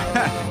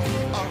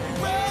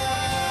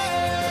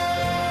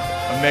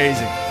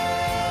 Amazing.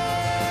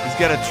 He's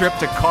got a trip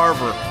to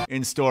Carver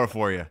in store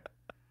for you.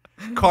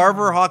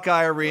 Carver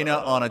Hawkeye Arena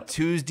on a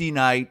Tuesday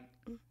night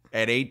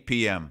at 8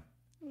 p.m.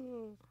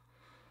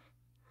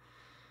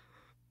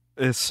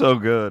 It's so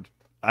good.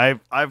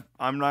 I'm not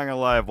gonna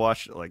lie, I've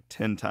watched it like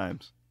 10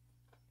 times.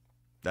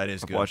 That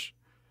is good. I've watched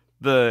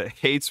the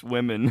hates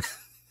women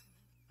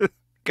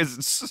because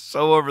it's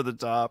so over the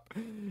top,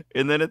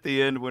 and then at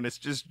the end when it's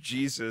just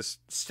Jesus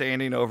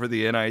standing over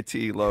the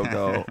NIT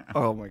logo.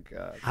 Oh my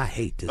God! I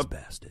hate this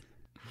bastard.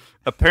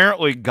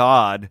 Apparently,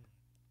 God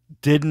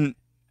didn't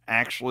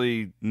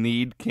actually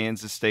need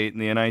Kansas State in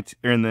the NIT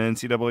or in the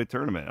NCAA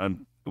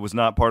tournament. It was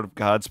not part of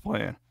God's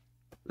plan.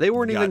 They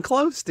weren't even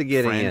close to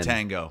getting in.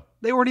 Tango.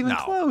 They weren't even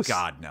close.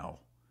 God, no.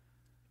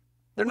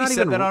 They're We not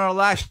said even that on our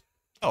last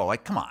show.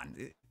 Like, come on.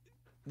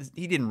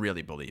 He didn't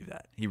really believe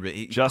that.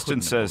 He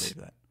Justin says,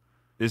 that.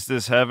 "Is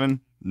this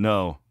heaven?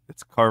 No,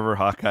 it's Carver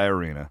Hawkeye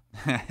Arena."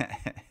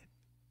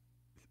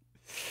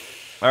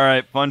 All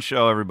right, fun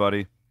show,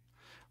 everybody.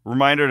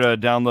 Reminder to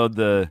download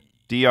the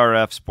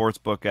DRF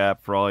Sportsbook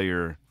app for all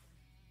your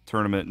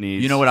tournament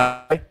needs. You know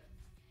what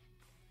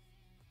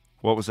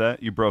What was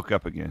that? You broke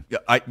up again.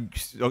 Yeah,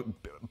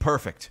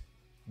 perfect.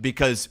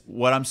 Because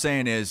what I'm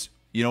saying is,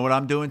 you know what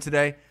I'm doing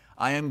today?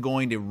 I am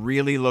going to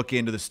really look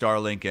into the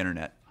Starlink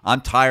internet.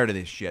 I'm tired of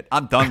this shit.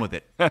 I'm done with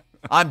it.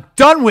 I'm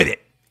done with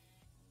it.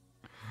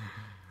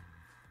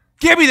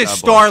 Give me the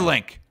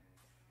Starlink.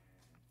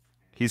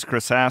 He's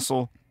Chris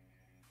Hassel.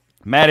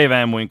 Matty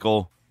Van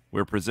Winkle.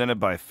 We're presented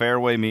by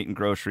Fareway Meat and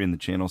Grocery in the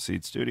Channel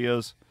Seed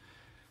Studios.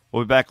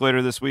 We'll be back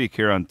later this week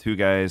here on Two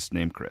Guys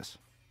Named Chris.